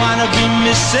if you wanna be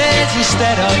Mrs.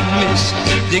 instead of Miss,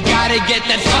 you gotta get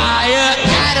that fire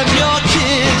out of your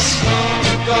kiss.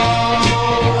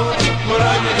 Put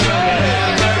onions on your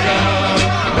hamburger.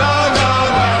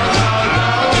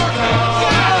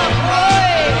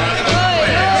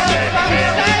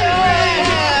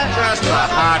 Just a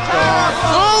hot dog.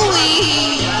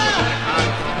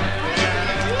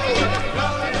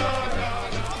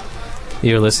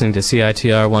 You're listening to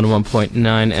CITR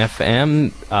 101.9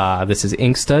 FM. This is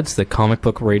Ink Studs, the comic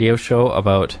book radio show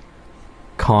about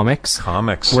comics.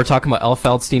 We're talking about L.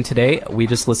 Feldstein today. We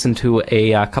just listened to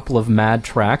a couple of Mad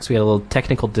tracks. We had a little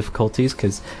technical difficulties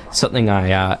because something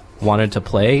I wanted to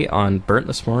play on Burnt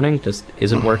this morning just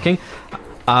isn't working.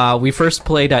 We first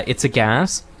played It's a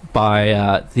Gas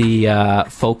by the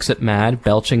folks at Mad,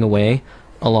 belching away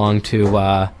along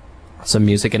to some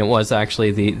music, and it was actually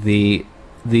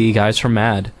the guys from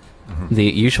Mad, the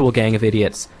usual gang of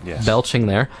idiots, belching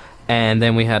there. And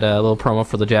then we had a little promo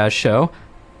for the Jazz Show,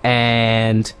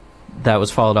 and that was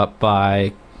followed up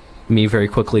by me very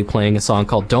quickly playing a song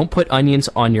called Don't Put Onions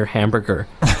on Your Hamburger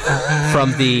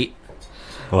from the...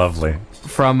 Lovely.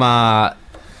 From, what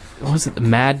was it,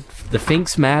 the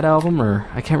Finks Mad album, or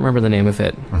I can't remember the name of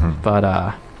it,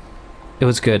 but it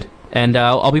was good. And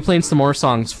I'll be playing some more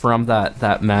songs from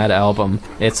that Mad album.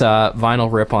 It's a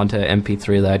vinyl rip onto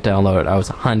MP3 that I downloaded. I was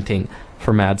hunting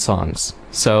for Mad songs.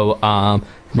 So,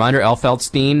 reminder, L.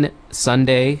 Feldstein,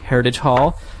 Sunday, Heritage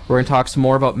Hall. We're going to talk some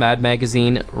more about Mad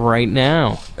Magazine right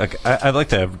now. Okay, I'd like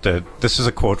to this is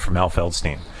a quote from Al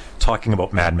Feldstein talking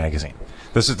about Mad Magazine.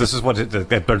 This is what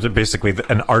basically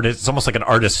an artist. It's almost like an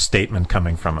artist statement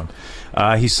coming from him.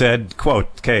 He said, "Quote,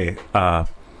 okay,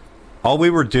 all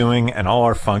we were doing and all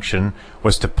our function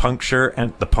was to puncture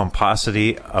the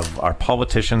pomposity of our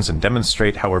politicians and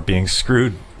demonstrate how we're being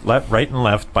screwed right and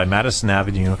left by Madison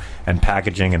Avenue and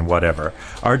packaging and whatever.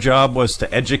 Our job was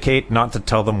to educate, not to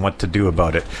tell them what to do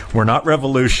about it. We're not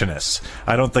revolutionists.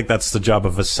 I don't think that's the job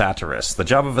of a satirist. The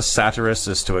job of a satirist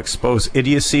is to expose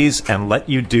idiocies and let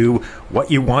you do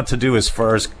what you want to do as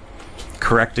far as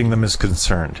correcting them is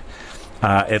concerned.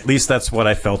 At least that's what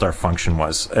I felt our function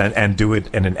was, and do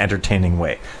it in an entertaining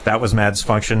way. That was Mad's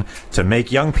function, to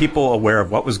make young people aware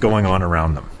of what was going on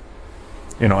around them.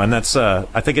 You know, and that's,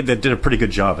 I think it did a pretty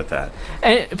good job at that.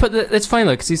 But it's fine,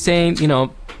 though, because he's saying, you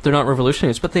know, they're not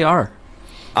revolutionaries, but they are.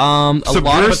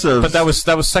 Subversive. But that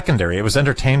was secondary. It was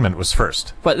entertainment was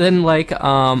first. But then, like,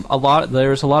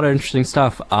 there's a lot of interesting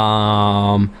stuff.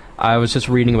 I was just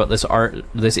reading about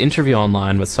this interview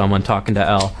online with someone talking to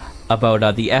Al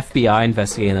about the FBI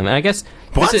investigating them. And I guess...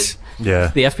 Yeah.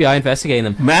 The FBI investigating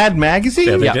them. Mad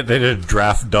Magazine? Yeah, they did a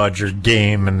draft dodger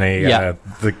game, and they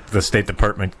the State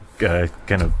Department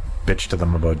kind of bitched to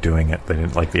them about doing it. They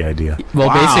didn't like the idea. Well,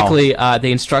 basically,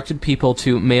 they instructed people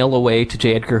to mail away to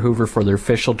J. Edgar Hoover for their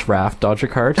official draft dodger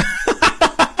card.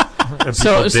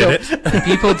 So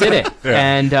people did it. Yeah.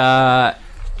 And I'm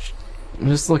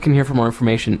just looking here for more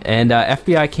information. And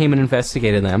FBI came and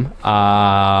investigated them.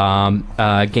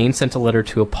 Gaines sent a letter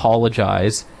to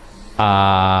apologize.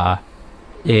 A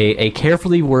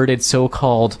carefully worded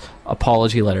so-called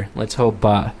apology letter. Let's hope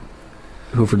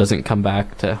Hoover doesn't come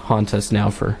back to haunt us now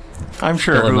for... I'm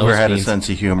sure Hoover had a sense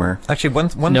of humor. Actually,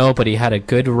 one No, but he had a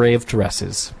good array of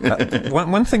dresses.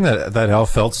 one thing that Al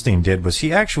Feldstein did was he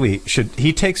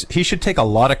should take a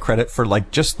lot of credit for like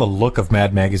just the look of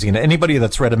Mad Magazine. Anybody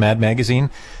that's read a Mad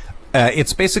Magazine,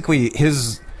 it's basically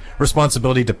his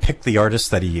responsibility to pick the artists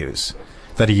that he used.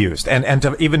 And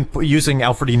to even using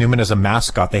Alfred E. Newman as a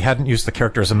mascot. They hadn't used the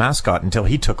character as a mascot until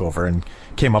he took over and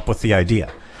came up with the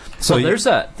idea. So there's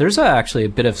actually a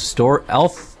bit of story.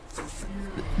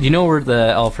 You know where you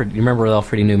remember where the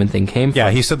Alfred E. Newman thing came from?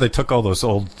 Yeah, he said they took all those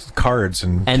old cards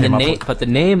and the name, but the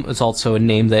name was also a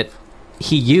name that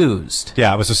he used.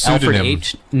 Yeah, it was a pseudonym. Alfred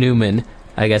H. Newman,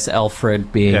 I guess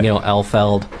Alfred being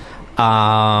Alfeld.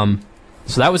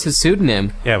 So that was his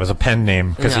pseudonym. Yeah, it was a pen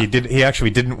name because he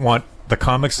actually didn't want the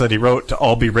comics that he wrote to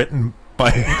all be written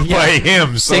by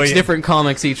him. So 6 different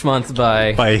comics each month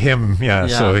by him. Yeah,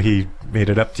 so he made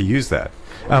it up to use that.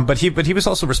 But he was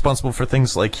also responsible for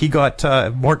things like he got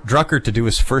Mort Drucker to do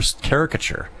his first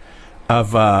caricature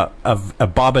of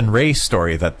a Bob and Ray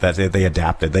story that they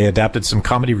adapted. They adapted some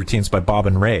comedy routines by Bob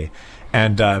and Ray.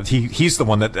 And he's the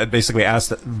one that basically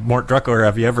asked Mort Drucker,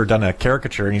 have you ever done a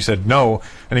caricature? And he said no.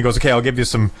 And he goes, okay, I'll give you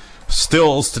some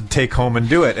stills to take home and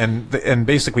do it. And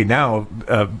basically now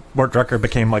Mort Drucker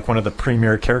became like one of the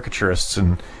premier caricaturists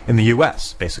in the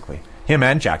U.S., basically. Him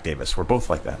and Jack Davis were both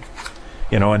like that.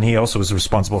 You know, and he also was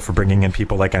responsible for bringing in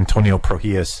people like Antonio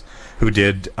Prohias, who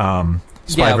did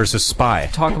Spy versus Spy.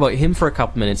 Talk about him for a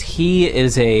couple minutes. He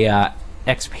is a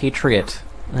expatriate,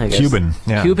 I guess. Cuban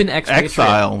expatriate.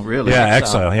 Exile, really. Yeah,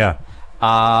 exile, yeah.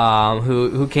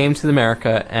 Who came to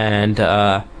America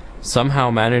and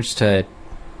somehow managed to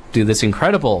do this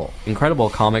incredible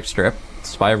comic strip,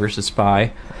 Spy versus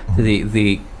Spy.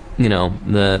 The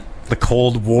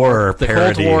Cold War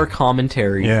parody. The Cold War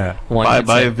commentary. Yeah.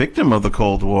 By a victim of the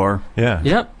Cold War. Yeah.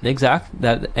 Yep, exactly.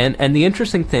 That and the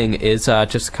interesting thing is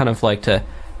just kind of like to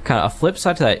kind of a flip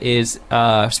side to that is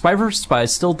Spy vs. Spy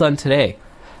is still done today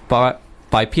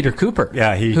by Peter Cooper.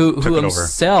 Yeah, who took it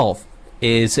himself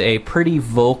is a pretty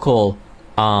vocal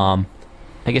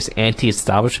I guess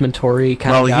anti-establishmentary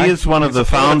kind of guy. Well, he is one of the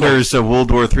founders of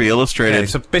World War III Illustrated. Yeah,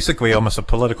 he's basically almost a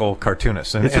political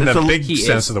cartoonist in the big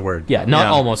sense of the word. Yeah,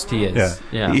 almost he is.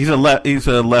 Yeah. He's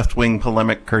a left-wing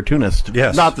polemic cartoonist.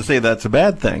 Yes. Not to say that's a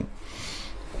bad thing.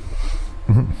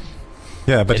 Mm-hmm.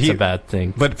 Yeah, but it's a bad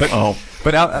thing. But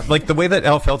like the way that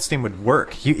Al Feldstein would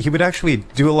work, he would actually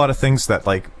do a lot of things that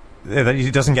he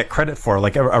doesn't get credit for.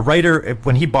 Like a writer,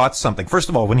 when he bought something, first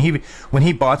of all, when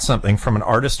he bought something from an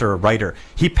artist or a writer,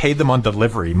 he paid them on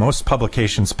delivery. Most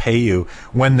publications pay you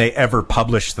when they ever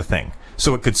publish the thing.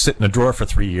 So it could sit in a drawer for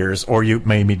 3 years, or you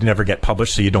maybe never get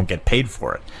published, so you don't get paid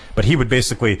for it. But he would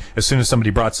basically, as soon as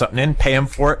somebody brought something in, pay him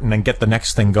for it, and then get the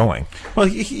next thing going. Well,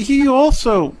 he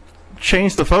also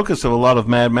changed the focus of a lot of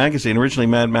Mad Magazine. Originally,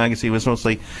 Mad Magazine was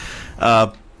mostly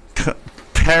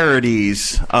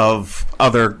parodies of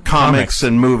other comics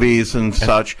and movies and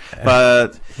such,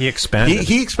 but he expanded.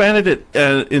 He expanded it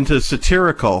into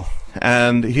satirical,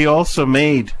 and he also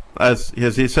made, as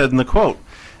he said in the quote,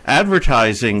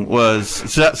 advertising was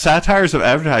satires of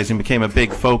advertising became a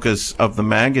big focus of the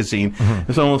magazine. Mm-hmm.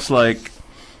 It's almost like,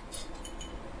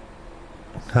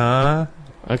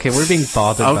 okay, we're being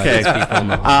bothered by these people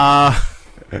now.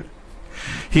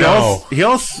 He also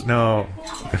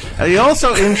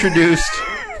introduced.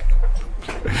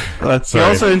 He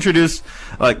also introduced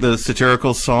like the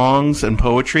satirical songs and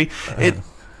poetry. The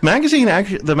magazine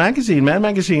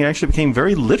actually became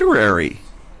very literary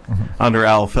under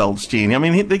Al Feldstein. I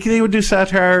mean, they would do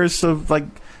satires of like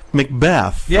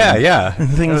Macbeth.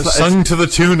 Things sung to the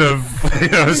tune of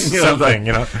something.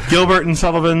 Gilbert and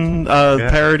Sullivan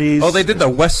parodies. Oh, they did the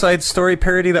West Side Story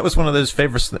parody. That was one of his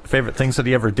favorite things that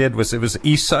he ever did. Was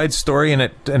East Side Story, and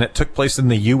it took place in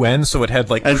the UN, so it had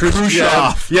like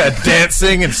Khrushchev,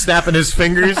 dancing and snapping his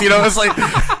fingers. It was like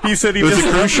he said he was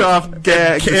a Khrushchev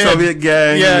gang, Soviet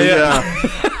gang.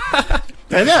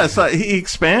 And so he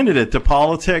expanded it to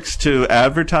politics, to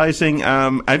advertising.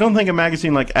 I don't think a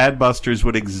magazine like Adbusters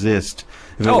would exist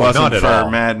if it wasn't for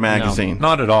Mad Magazine. No,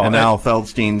 not at all. And Al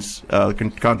Feldstein's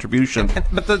contribution.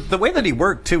 But the way that he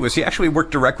worked too was he actually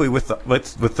worked directly with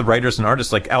the writers and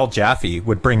artists. Like Al Jaffe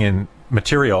would bring in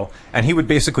material, and he would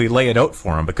basically lay it out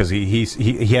for him because he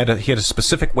had a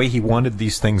specific way he wanted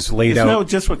these things laid out. Isn't that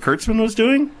just what Kurtzman was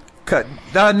doing?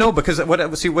 No, because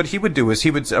what he would do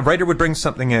is a writer would bring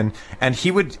something in, and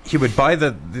he would buy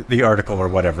the article or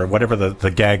whatever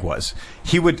the gag was.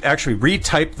 He would actually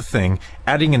retype the thing,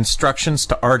 adding instructions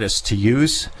to artists to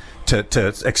use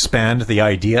to expand the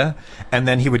idea, and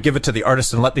then he would give it to the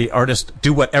artist and let the artist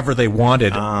do whatever they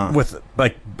wanted with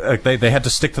they had to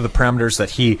stick to the parameters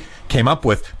that he came up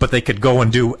with, but they could go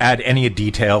and add any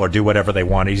detail or do whatever they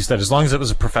wanted. He said as long as it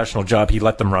was a professional job, he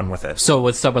let them run with it. So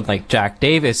with someone like Jack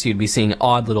Davis, you'd be seeing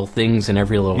odd little things in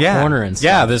every little corner and stuff.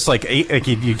 Yeah, there's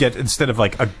you get, instead of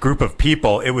like a group of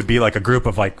people, it would be like a group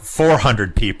of like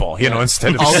 400 people,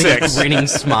 instead of all 6. Grinning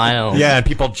smiles. Yeah, and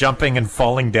people jumping and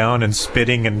falling down and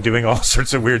spitting and doing all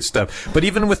sorts of weird stuff. But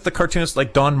even with the cartoonists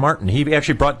like Don Martin, he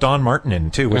actually brought Don Martin in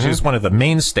too, which is one of the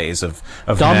mainstays of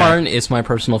Don Martin is my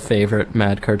personal favorite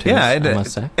Mad cartoonist, I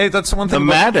must say. That's one thing. The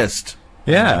maddest.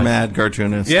 Yeah. Mad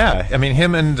cartoonist. Yeah. I mean,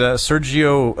 him and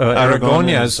Sergio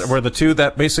Aragonés were the two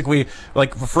that basically,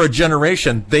 like, for a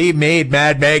generation, they made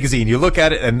Mad Magazine. You look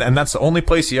at it, and that's the only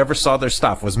place you ever saw their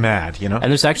stuff was Mad, And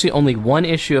there's actually only one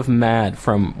issue of Mad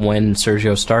from when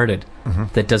Sergio started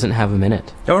that doesn't have him in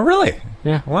it. Oh, really?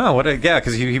 Yeah. Wow.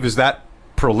 Because he was that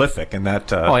prolific and that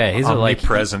he's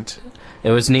omnipresent. It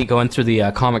was neat going through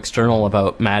the Comics Journal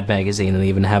about Mad Magazine, and they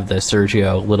even have the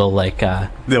Sergio little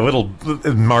the little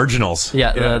marginals.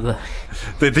 Yeah.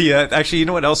 Actually, you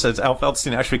know what else? Al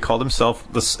Feldstein actually called himself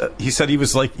he said he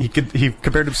was like he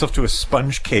compared himself to a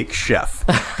sponge cake chef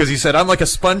because he said, I'm like a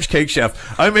sponge cake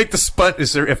chef. I make the sponge.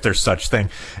 If there's such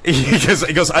thing, he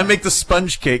goes, I make the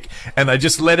sponge cake and I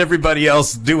just let everybody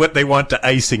else do what they want to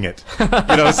icing it. It's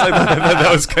like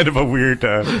that was kind of a weird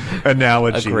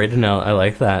analogy. A great analogy. I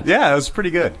like that. Yeah, it was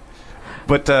pretty good.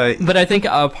 But I think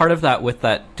part of that with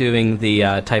that doing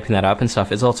the typing that up and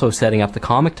stuff is also setting up the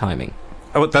comic timing.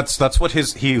 Oh, that's what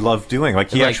he loved doing.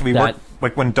 Like he actually worked,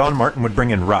 like when Don Martin would bring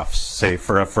in roughs, say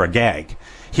for a gag,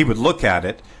 he would look at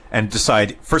it and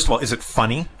decide, first of all, is it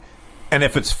funny? And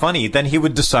if it's funny, then he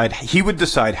would decide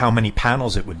how many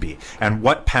panels it would be and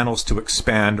what panels to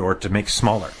expand or to make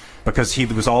smaller. Because he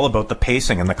was all about the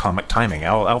pacing and the comic timing.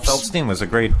 Al Feldstein was a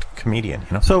great comedian,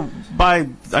 So by, I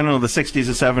don't know, the 60s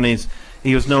or 70s,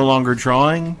 he was no longer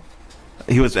drawing.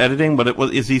 He was editing, but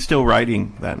is he still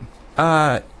writing then?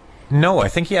 No, I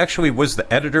think he actually was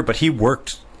the editor, but he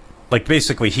worked, like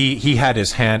basically he had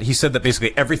his hand. He said that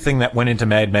basically everything that went into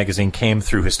Mad Magazine came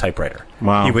through his typewriter.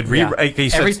 Wow. He would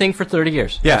everything for 30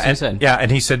 years. Yeah, and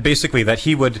he said basically that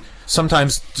he would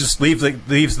sometimes just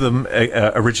leaves them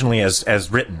originally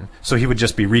as written, so he would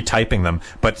just be retyping them,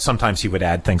 but sometimes he would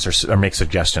add things or make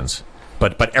suggestions.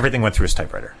 But everything went through his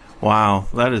typewriter. Wow,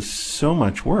 that is so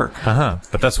much work.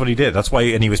 But that's what he did. That's why,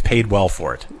 and he was paid well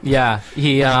for it. Yeah,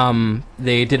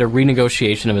 they did a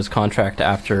renegotiation of his contract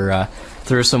after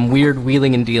through some weird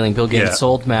wheeling and dealing. Bill Gates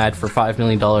sold Mad for $5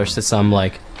 million to some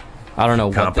I don't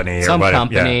know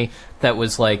company that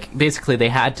was basically they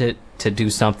had to do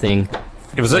something.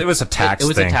 It was a tax. It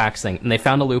was a tax thing, and they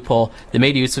found a loophole. They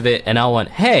made use of it, and Al went,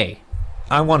 "Hey,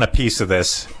 I want a piece of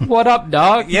this." What up,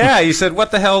 dog? Yeah, he said,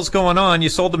 "What the hell's going on? You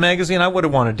sold the magazine. I would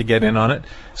have wanted to get in on it."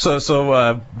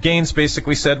 So Gaines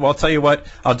basically said, "Well, I'll tell you what.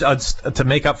 To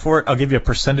make up for it, I'll give you a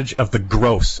percentage of the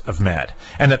gross of Mad."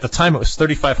 And at the time, it was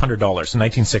 $3,500 in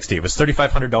 1960. It was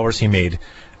 $3,500 he made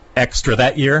extra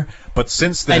that year. But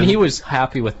since then, and he was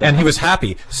happy with that. And he was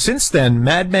happy. Since then,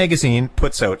 Mad Magazine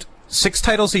puts out 6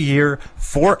 titles a year,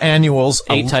 4 annuals.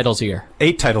 8 titles a year.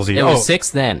 8 titles a year. It was 6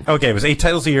 then. Okay, it was 8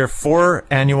 titles a year, 4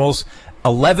 annuals,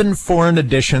 11 foreign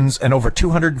editions, and over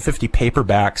 250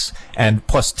 paperbacks, and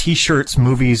plus T-shirts,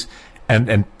 movies,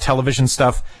 and television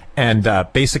stuff. And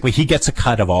basically, he gets a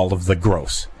cut of all of the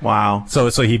gross. Wow. So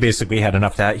he basically had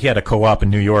enough he had a co-op in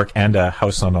New York and a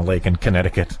house on a lake in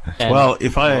Connecticut. Well,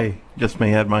 if I just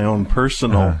may add my own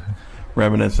personal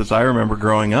reminiscences, I remember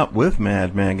growing up with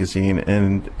Mad Magazine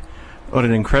and what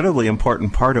an incredibly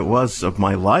important part it was of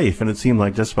my life. And it seemed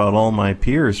like just about all my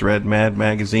peers read Mad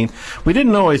Magazine. We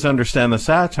didn't always understand the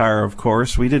satire, of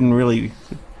course. We didn't really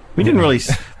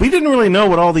know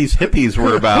what all these hippies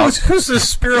were about. Who's this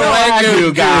Spiro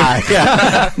Agnew guy?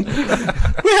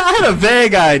 I had a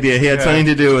vague idea he had something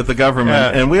to do with the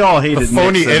government, and we all hated the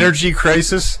phony Nixon. energy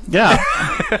crisis. Yeah,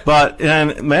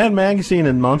 and Mad Magazine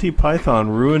and Monty Python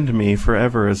ruined me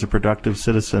forever as a productive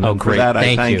citizen. Oh, and great! For that,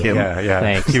 Thank I thank you. him.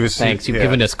 Thanks. Thanks. You've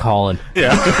given us Colin.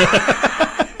 Yeah.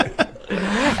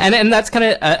 And that's kind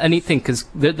of a neat thing, because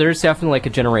there's definitely like a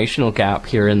generational gap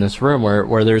here in this room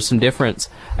where there's some difference.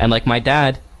 And like my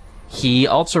dad, he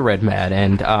also read Mad,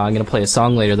 and I'm going to play a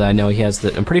song later that I know he has.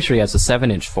 I'm pretty sure he has a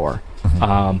 7-inch for,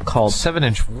 called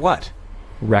 7-inch what?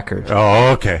 Record.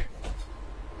 Oh, okay.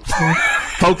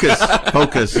 Focus.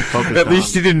 At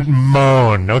least he didn't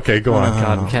moan. Okay, go on.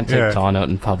 God, we can't take Don out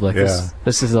in public.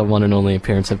 This is the one and only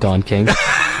appearance of Don King.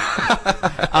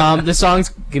 The song's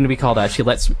going to be called "She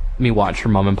Lets Me Watch Her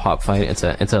Mom and Pop Fight." It's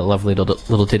a lovely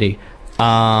little ditty.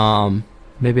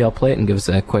 Maybe I'll play it and give us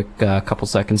a quick couple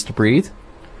seconds to breathe.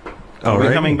 Are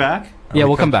we coming back? Yeah,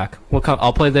 we'll come back.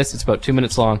 I'll play this. It's about 2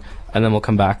 minutes long, and then we'll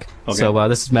come back. Okay. So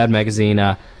this is Mad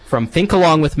Magazine from Think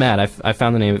Along with Mad. I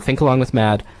found the name. Think Along with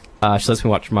Mad. She lets me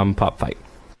watch her mom and pop fight.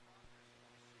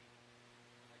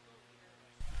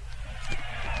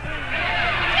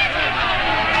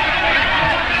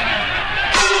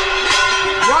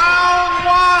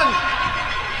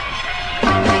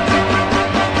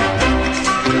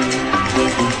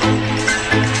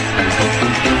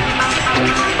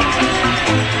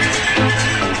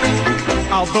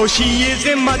 Although she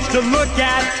isn't much to look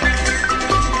at,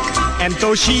 and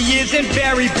though she isn't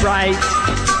very bright,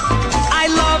 I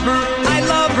love her,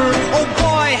 oh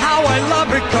boy, how I love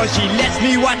her, 'cause she lets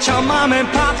me watch her mom and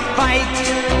pop fight.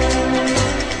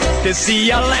 To see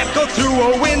a lamp go through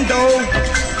a window,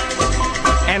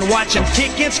 and watch him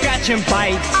kick and scratch and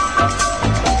bite.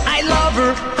 I love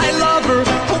her,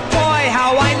 oh boy,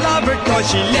 how I love her, 'cause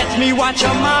she lets me watch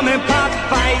her mom and pop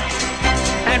fight.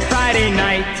 And Friday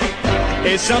night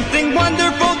is something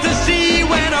wonderful to see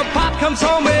when a pop comes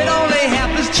home with only half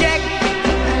his check.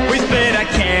 We split a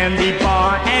candy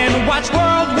bar and watch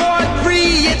World War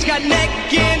III. It's got neck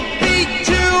and feet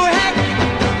to heck.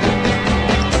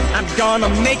 I'm gonna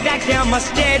make that gamma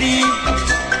steady,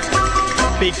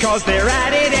 because they're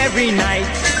at it every night.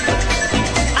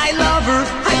 I love her,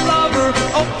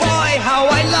 oh boy, how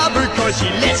I love her, 'cause she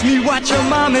lets me watch her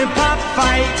mom and pop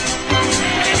fight.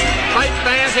 Fight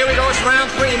fans, here we go, it's round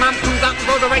 3. Mom comes out and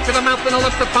goes right to the mouth and a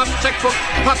left to Pop checkbook.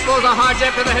 Pop goes a hard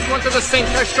jab to the head, one to the sink.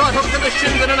 A short hook to the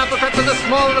shins and an uppercut to the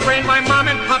small of the brain. My mom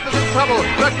and Pop is in trouble.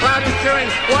 The crowd is cheering.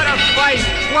 What a fight!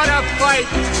 What a fight!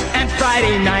 And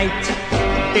Friday night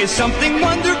is something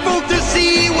wonderful to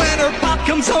see when her Pop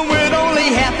comes home with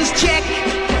only half his check.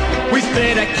 We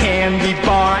split a candy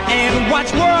bar and watch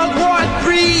World War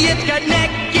III. It's got neck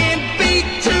and feet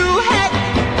to heck.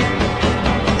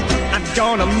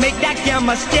 Gonna make that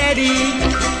gamma steady,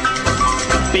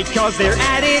 because they're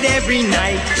at it every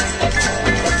night.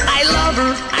 I love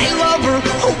her,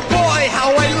 oh boy,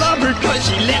 how I love her, 'cause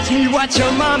she lets me watch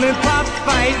her mom and pop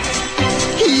fight.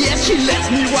 Yes, she lets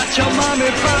me watch her mom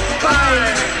and pop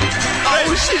fight.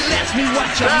 Oh, she lets me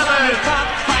watch her mom and pop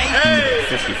fight.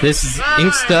 This is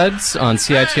Ink Studs on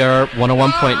CITR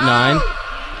 101.9,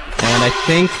 and I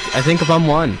think Mum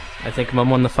won. I think Mum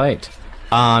won the fight.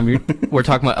 We're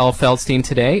talking about Elle Feldstein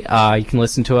today. You can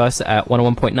listen to us at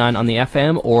 101.9 on the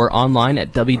FM or online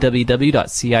at www.citr.ca.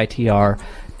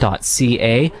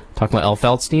 Talking about Elle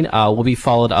Feldstein. We'll be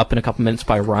followed up in a couple minutes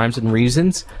by Rhymes and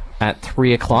Reasons at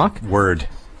 3 o'clock. Word.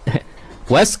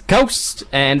 West Coast.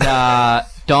 And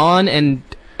Dawn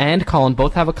and Colin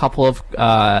both have a couple of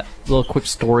little quick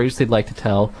stories they'd like to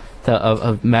tell.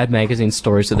 Of Mad Magazine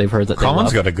stories that they've heard that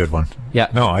Colin's they love. got a good one. Yeah.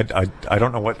 No, I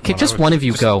don't know what. Okay, just one of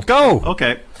you go. Go!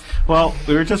 Okay. Well,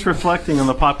 we were just reflecting on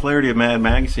the popularity of Mad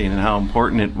Magazine and how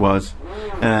important it was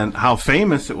and how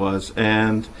famous it was.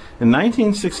 And in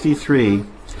 1963,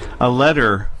 a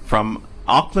letter from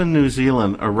Auckland, New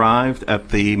Zealand arrived at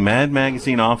the Mad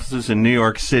Magazine offices in New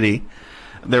York City.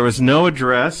 There was no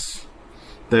address.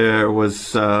 There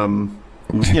was...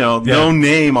 no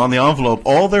name on the envelope.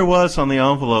 All there was on the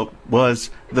envelope was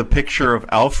the picture of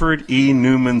Alfred E.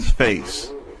 Newman's face.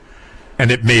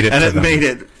 And it made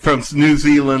it from New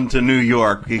Zealand to New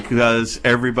York because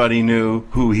everybody knew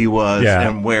who he was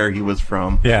and where he was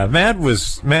from. Yeah, Mad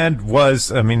was.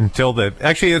 I mean, until the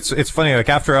actually, it's funny. Like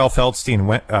after Al Feldstein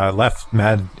left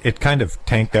Mad, it kind of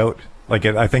tanked out. Like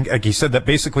I think, like he said that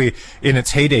basically in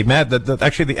its heyday, Mad.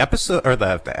 Actually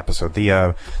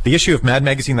the issue of Mad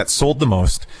magazine that sold the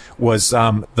most was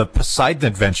the Poseidon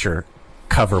Adventure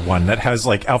cover one that has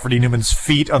like Alfred E. Newman's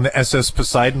feet on the SS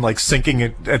Poseidon, like sinking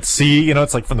at sea. You know,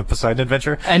 it's like from the Poseidon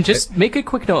Adventure. And just make a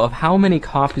quick note of how many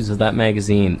copies of that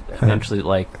magazine eventually,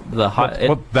 like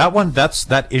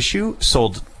that issue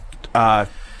sold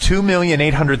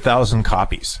 2,800,000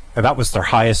 copies. And that was their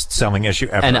highest selling issue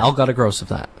ever. And Al got a gross of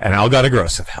that.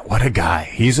 What a guy.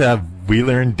 He's a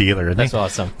wheeler and dealer. Isn't That's he?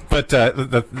 awesome. But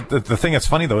the thing that's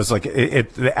funny though is like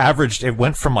it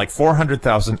went from like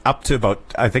 400,000 up to about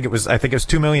I think it was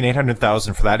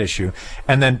 2,800,000 for that issue.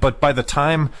 And then but by the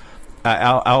time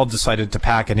Al decided to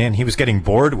pack it in, he was getting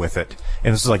bored with it.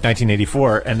 And this is like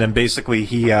 1984, and then basically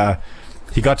he got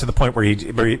to the point where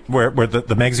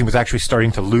the magazine was actually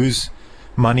starting to lose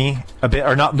money a bit,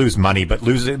 or not lose money, but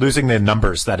losing the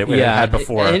numbers that it had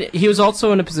before. And he was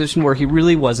also in a position where he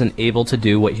really wasn't able to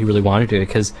do what he really wanted to do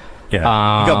because he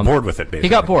got bored with it. Basically, he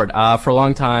got bored for a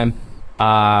long time.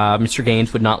 Mr.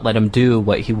 Gaines would not let him do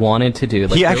what he wanted to do.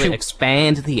 Like he actually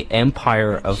expand the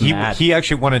empire of Mad. He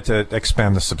actually wanted to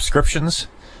expand the subscriptions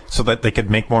so that they could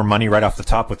make more money right off the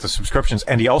top with the subscriptions,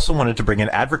 and he also wanted to bring in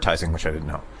advertising, which I didn't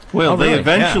know. Well, they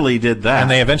eventually did that. And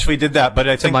they eventually did that, but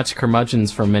I think... Too much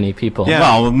curmudgeons for many people. Yeah.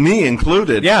 Well, me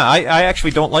included. Yeah, I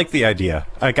actually don't like the idea.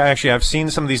 Like, I've seen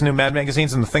some of these new Mad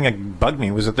magazines, and the thing that bugged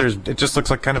me was that it just looks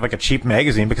like kind of like a cheap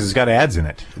magazine because it's got ads in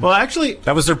it. Well, actually...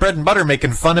 That was their bread and butter,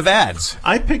 making fun of ads.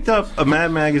 I picked up a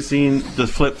Mad magazine to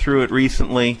flip through it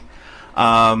recently.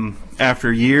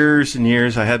 After years and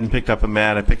years, I hadn't picked up a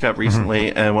Mad. I picked up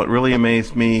recently, and what really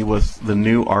amazed me was the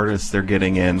new artists they're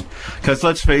getting in. Because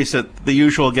let's face it, the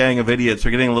usual gang of idiots are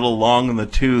getting a little long in the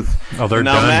tooth. Oh, they're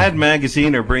now done. Mad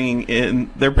Magazine are bringing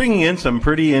in some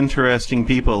pretty interesting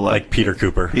people like Peter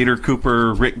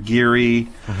Cooper, Rick Geary,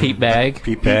 Pete Bagg,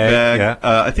 yeah.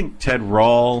 I think Ted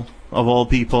Rall, of all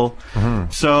people.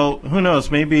 So who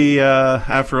knows? Maybe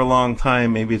after a long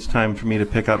time, maybe it's time for me to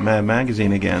pick up Mad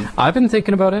Magazine again. I've been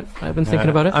thinking about it. But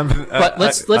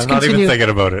let's I'm not continue. even thinking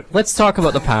about it. Let's talk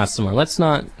about the past some more. Let's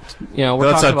not,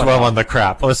 let's not dwell on the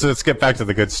crap. Let's get back to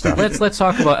the good stuff. Let's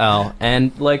talk about Al.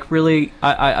 And like really,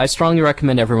 I strongly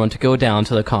recommend everyone to go down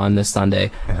to the con this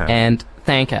Sunday and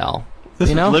thank Al. This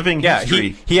is living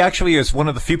history. He actually is one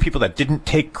of the few people that didn't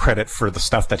take credit for the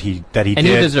stuff that he did. And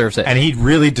he deserves it. And he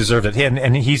really deserved it.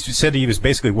 And he said he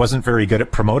wasn't very good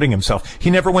at promoting himself. He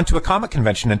never went to a comic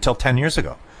convention until 10 years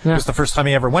ago. Yeah. It was the first time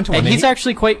he ever went to one. And he's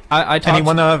actually quite... and he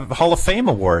won a Hall of Fame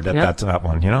award at that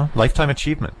one, Lifetime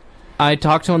Achievement. I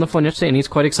talked to him on the phone yesterday, and he's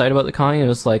quite excited about the con. It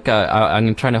was like,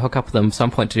 I'm trying to hook up with him at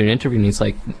some point to do an interview, and he's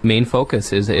like, main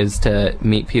focus is to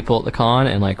meet people at the con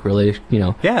and like really,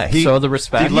 show the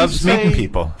respect. He loves meeting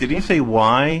people. Did he say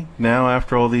why now,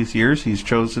 after all these years, he's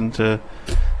chosen to...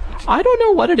 I don't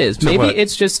know what it is. Maybe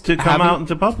it's just to come out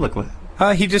into public with.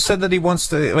 He just said that he wants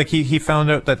to, like, he found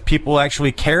out that people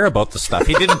actually care about the stuff.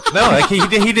 He didn't, no, like,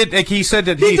 he did, like, he said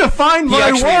that he defined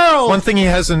my world! One thing he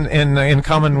has in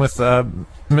common with,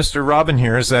 Mr. Robin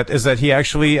here is that he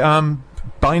actually,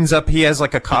 binds up, he has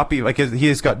like a copy, like he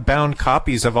has got bound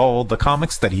copies of all the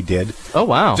comics that he did. Oh,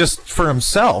 wow. Just for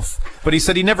himself. But he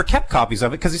said he never kept copies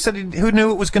of it because he said who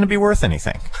knew it was going to be worth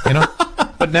anything,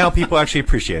 But now people actually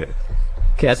appreciate it.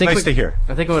 Okay, I think nice to hear.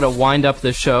 I think I'm going to wind up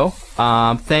this show.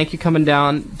 Thank you coming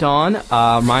down, Don.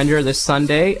 Reminder this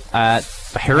Sunday at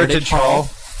Heritage Hall.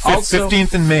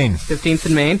 15th in Maine. 15th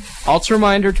in Maine. Also,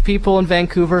 reminder to people in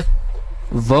Vancouver,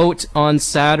 vote on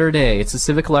Saturday. It's the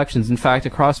civic elections. In fact,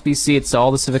 across BC, it's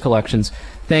all the civic elections.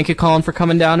 Thank you, Colin, for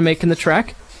coming down and making the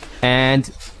trek. And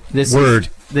this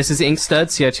is Inkstud,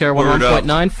 CITR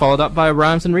 101.9, followed up by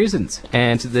Rhymes and Reasons.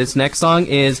 And this next song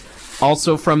is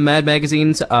also from Mad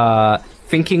Magazine's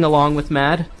Thinking Along with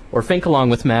Mad, or Think Along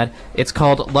with Mad. It's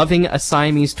called Loving a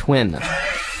Siamese Twin.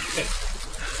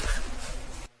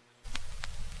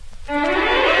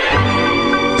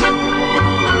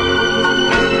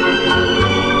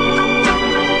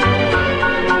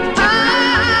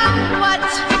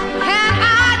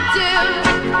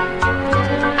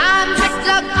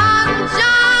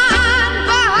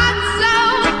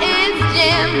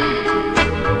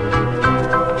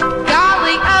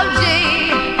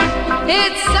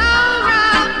 It's so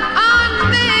rough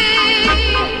on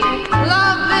me,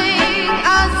 loving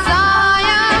a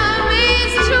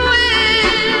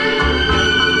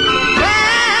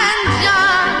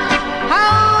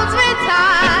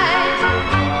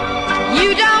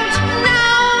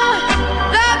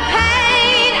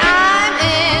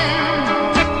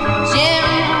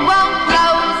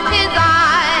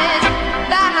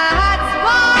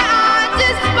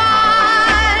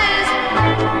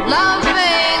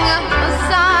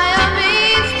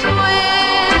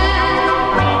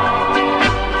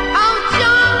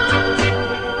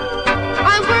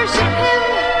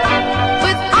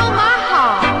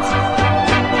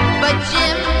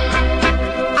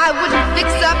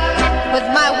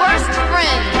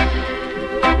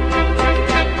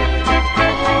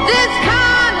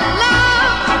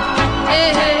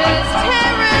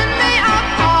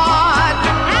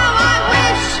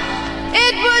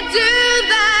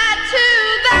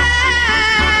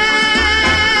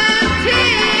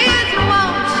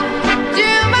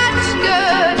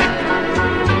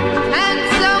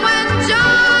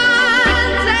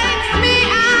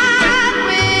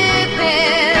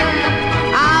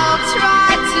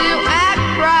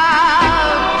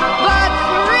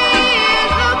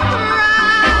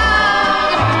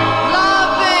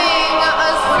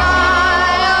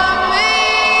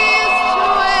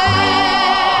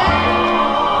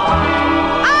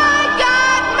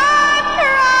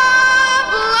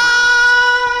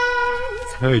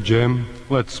Hey, Jim,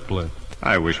 let's split.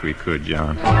 I wish we could,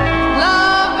 John. Love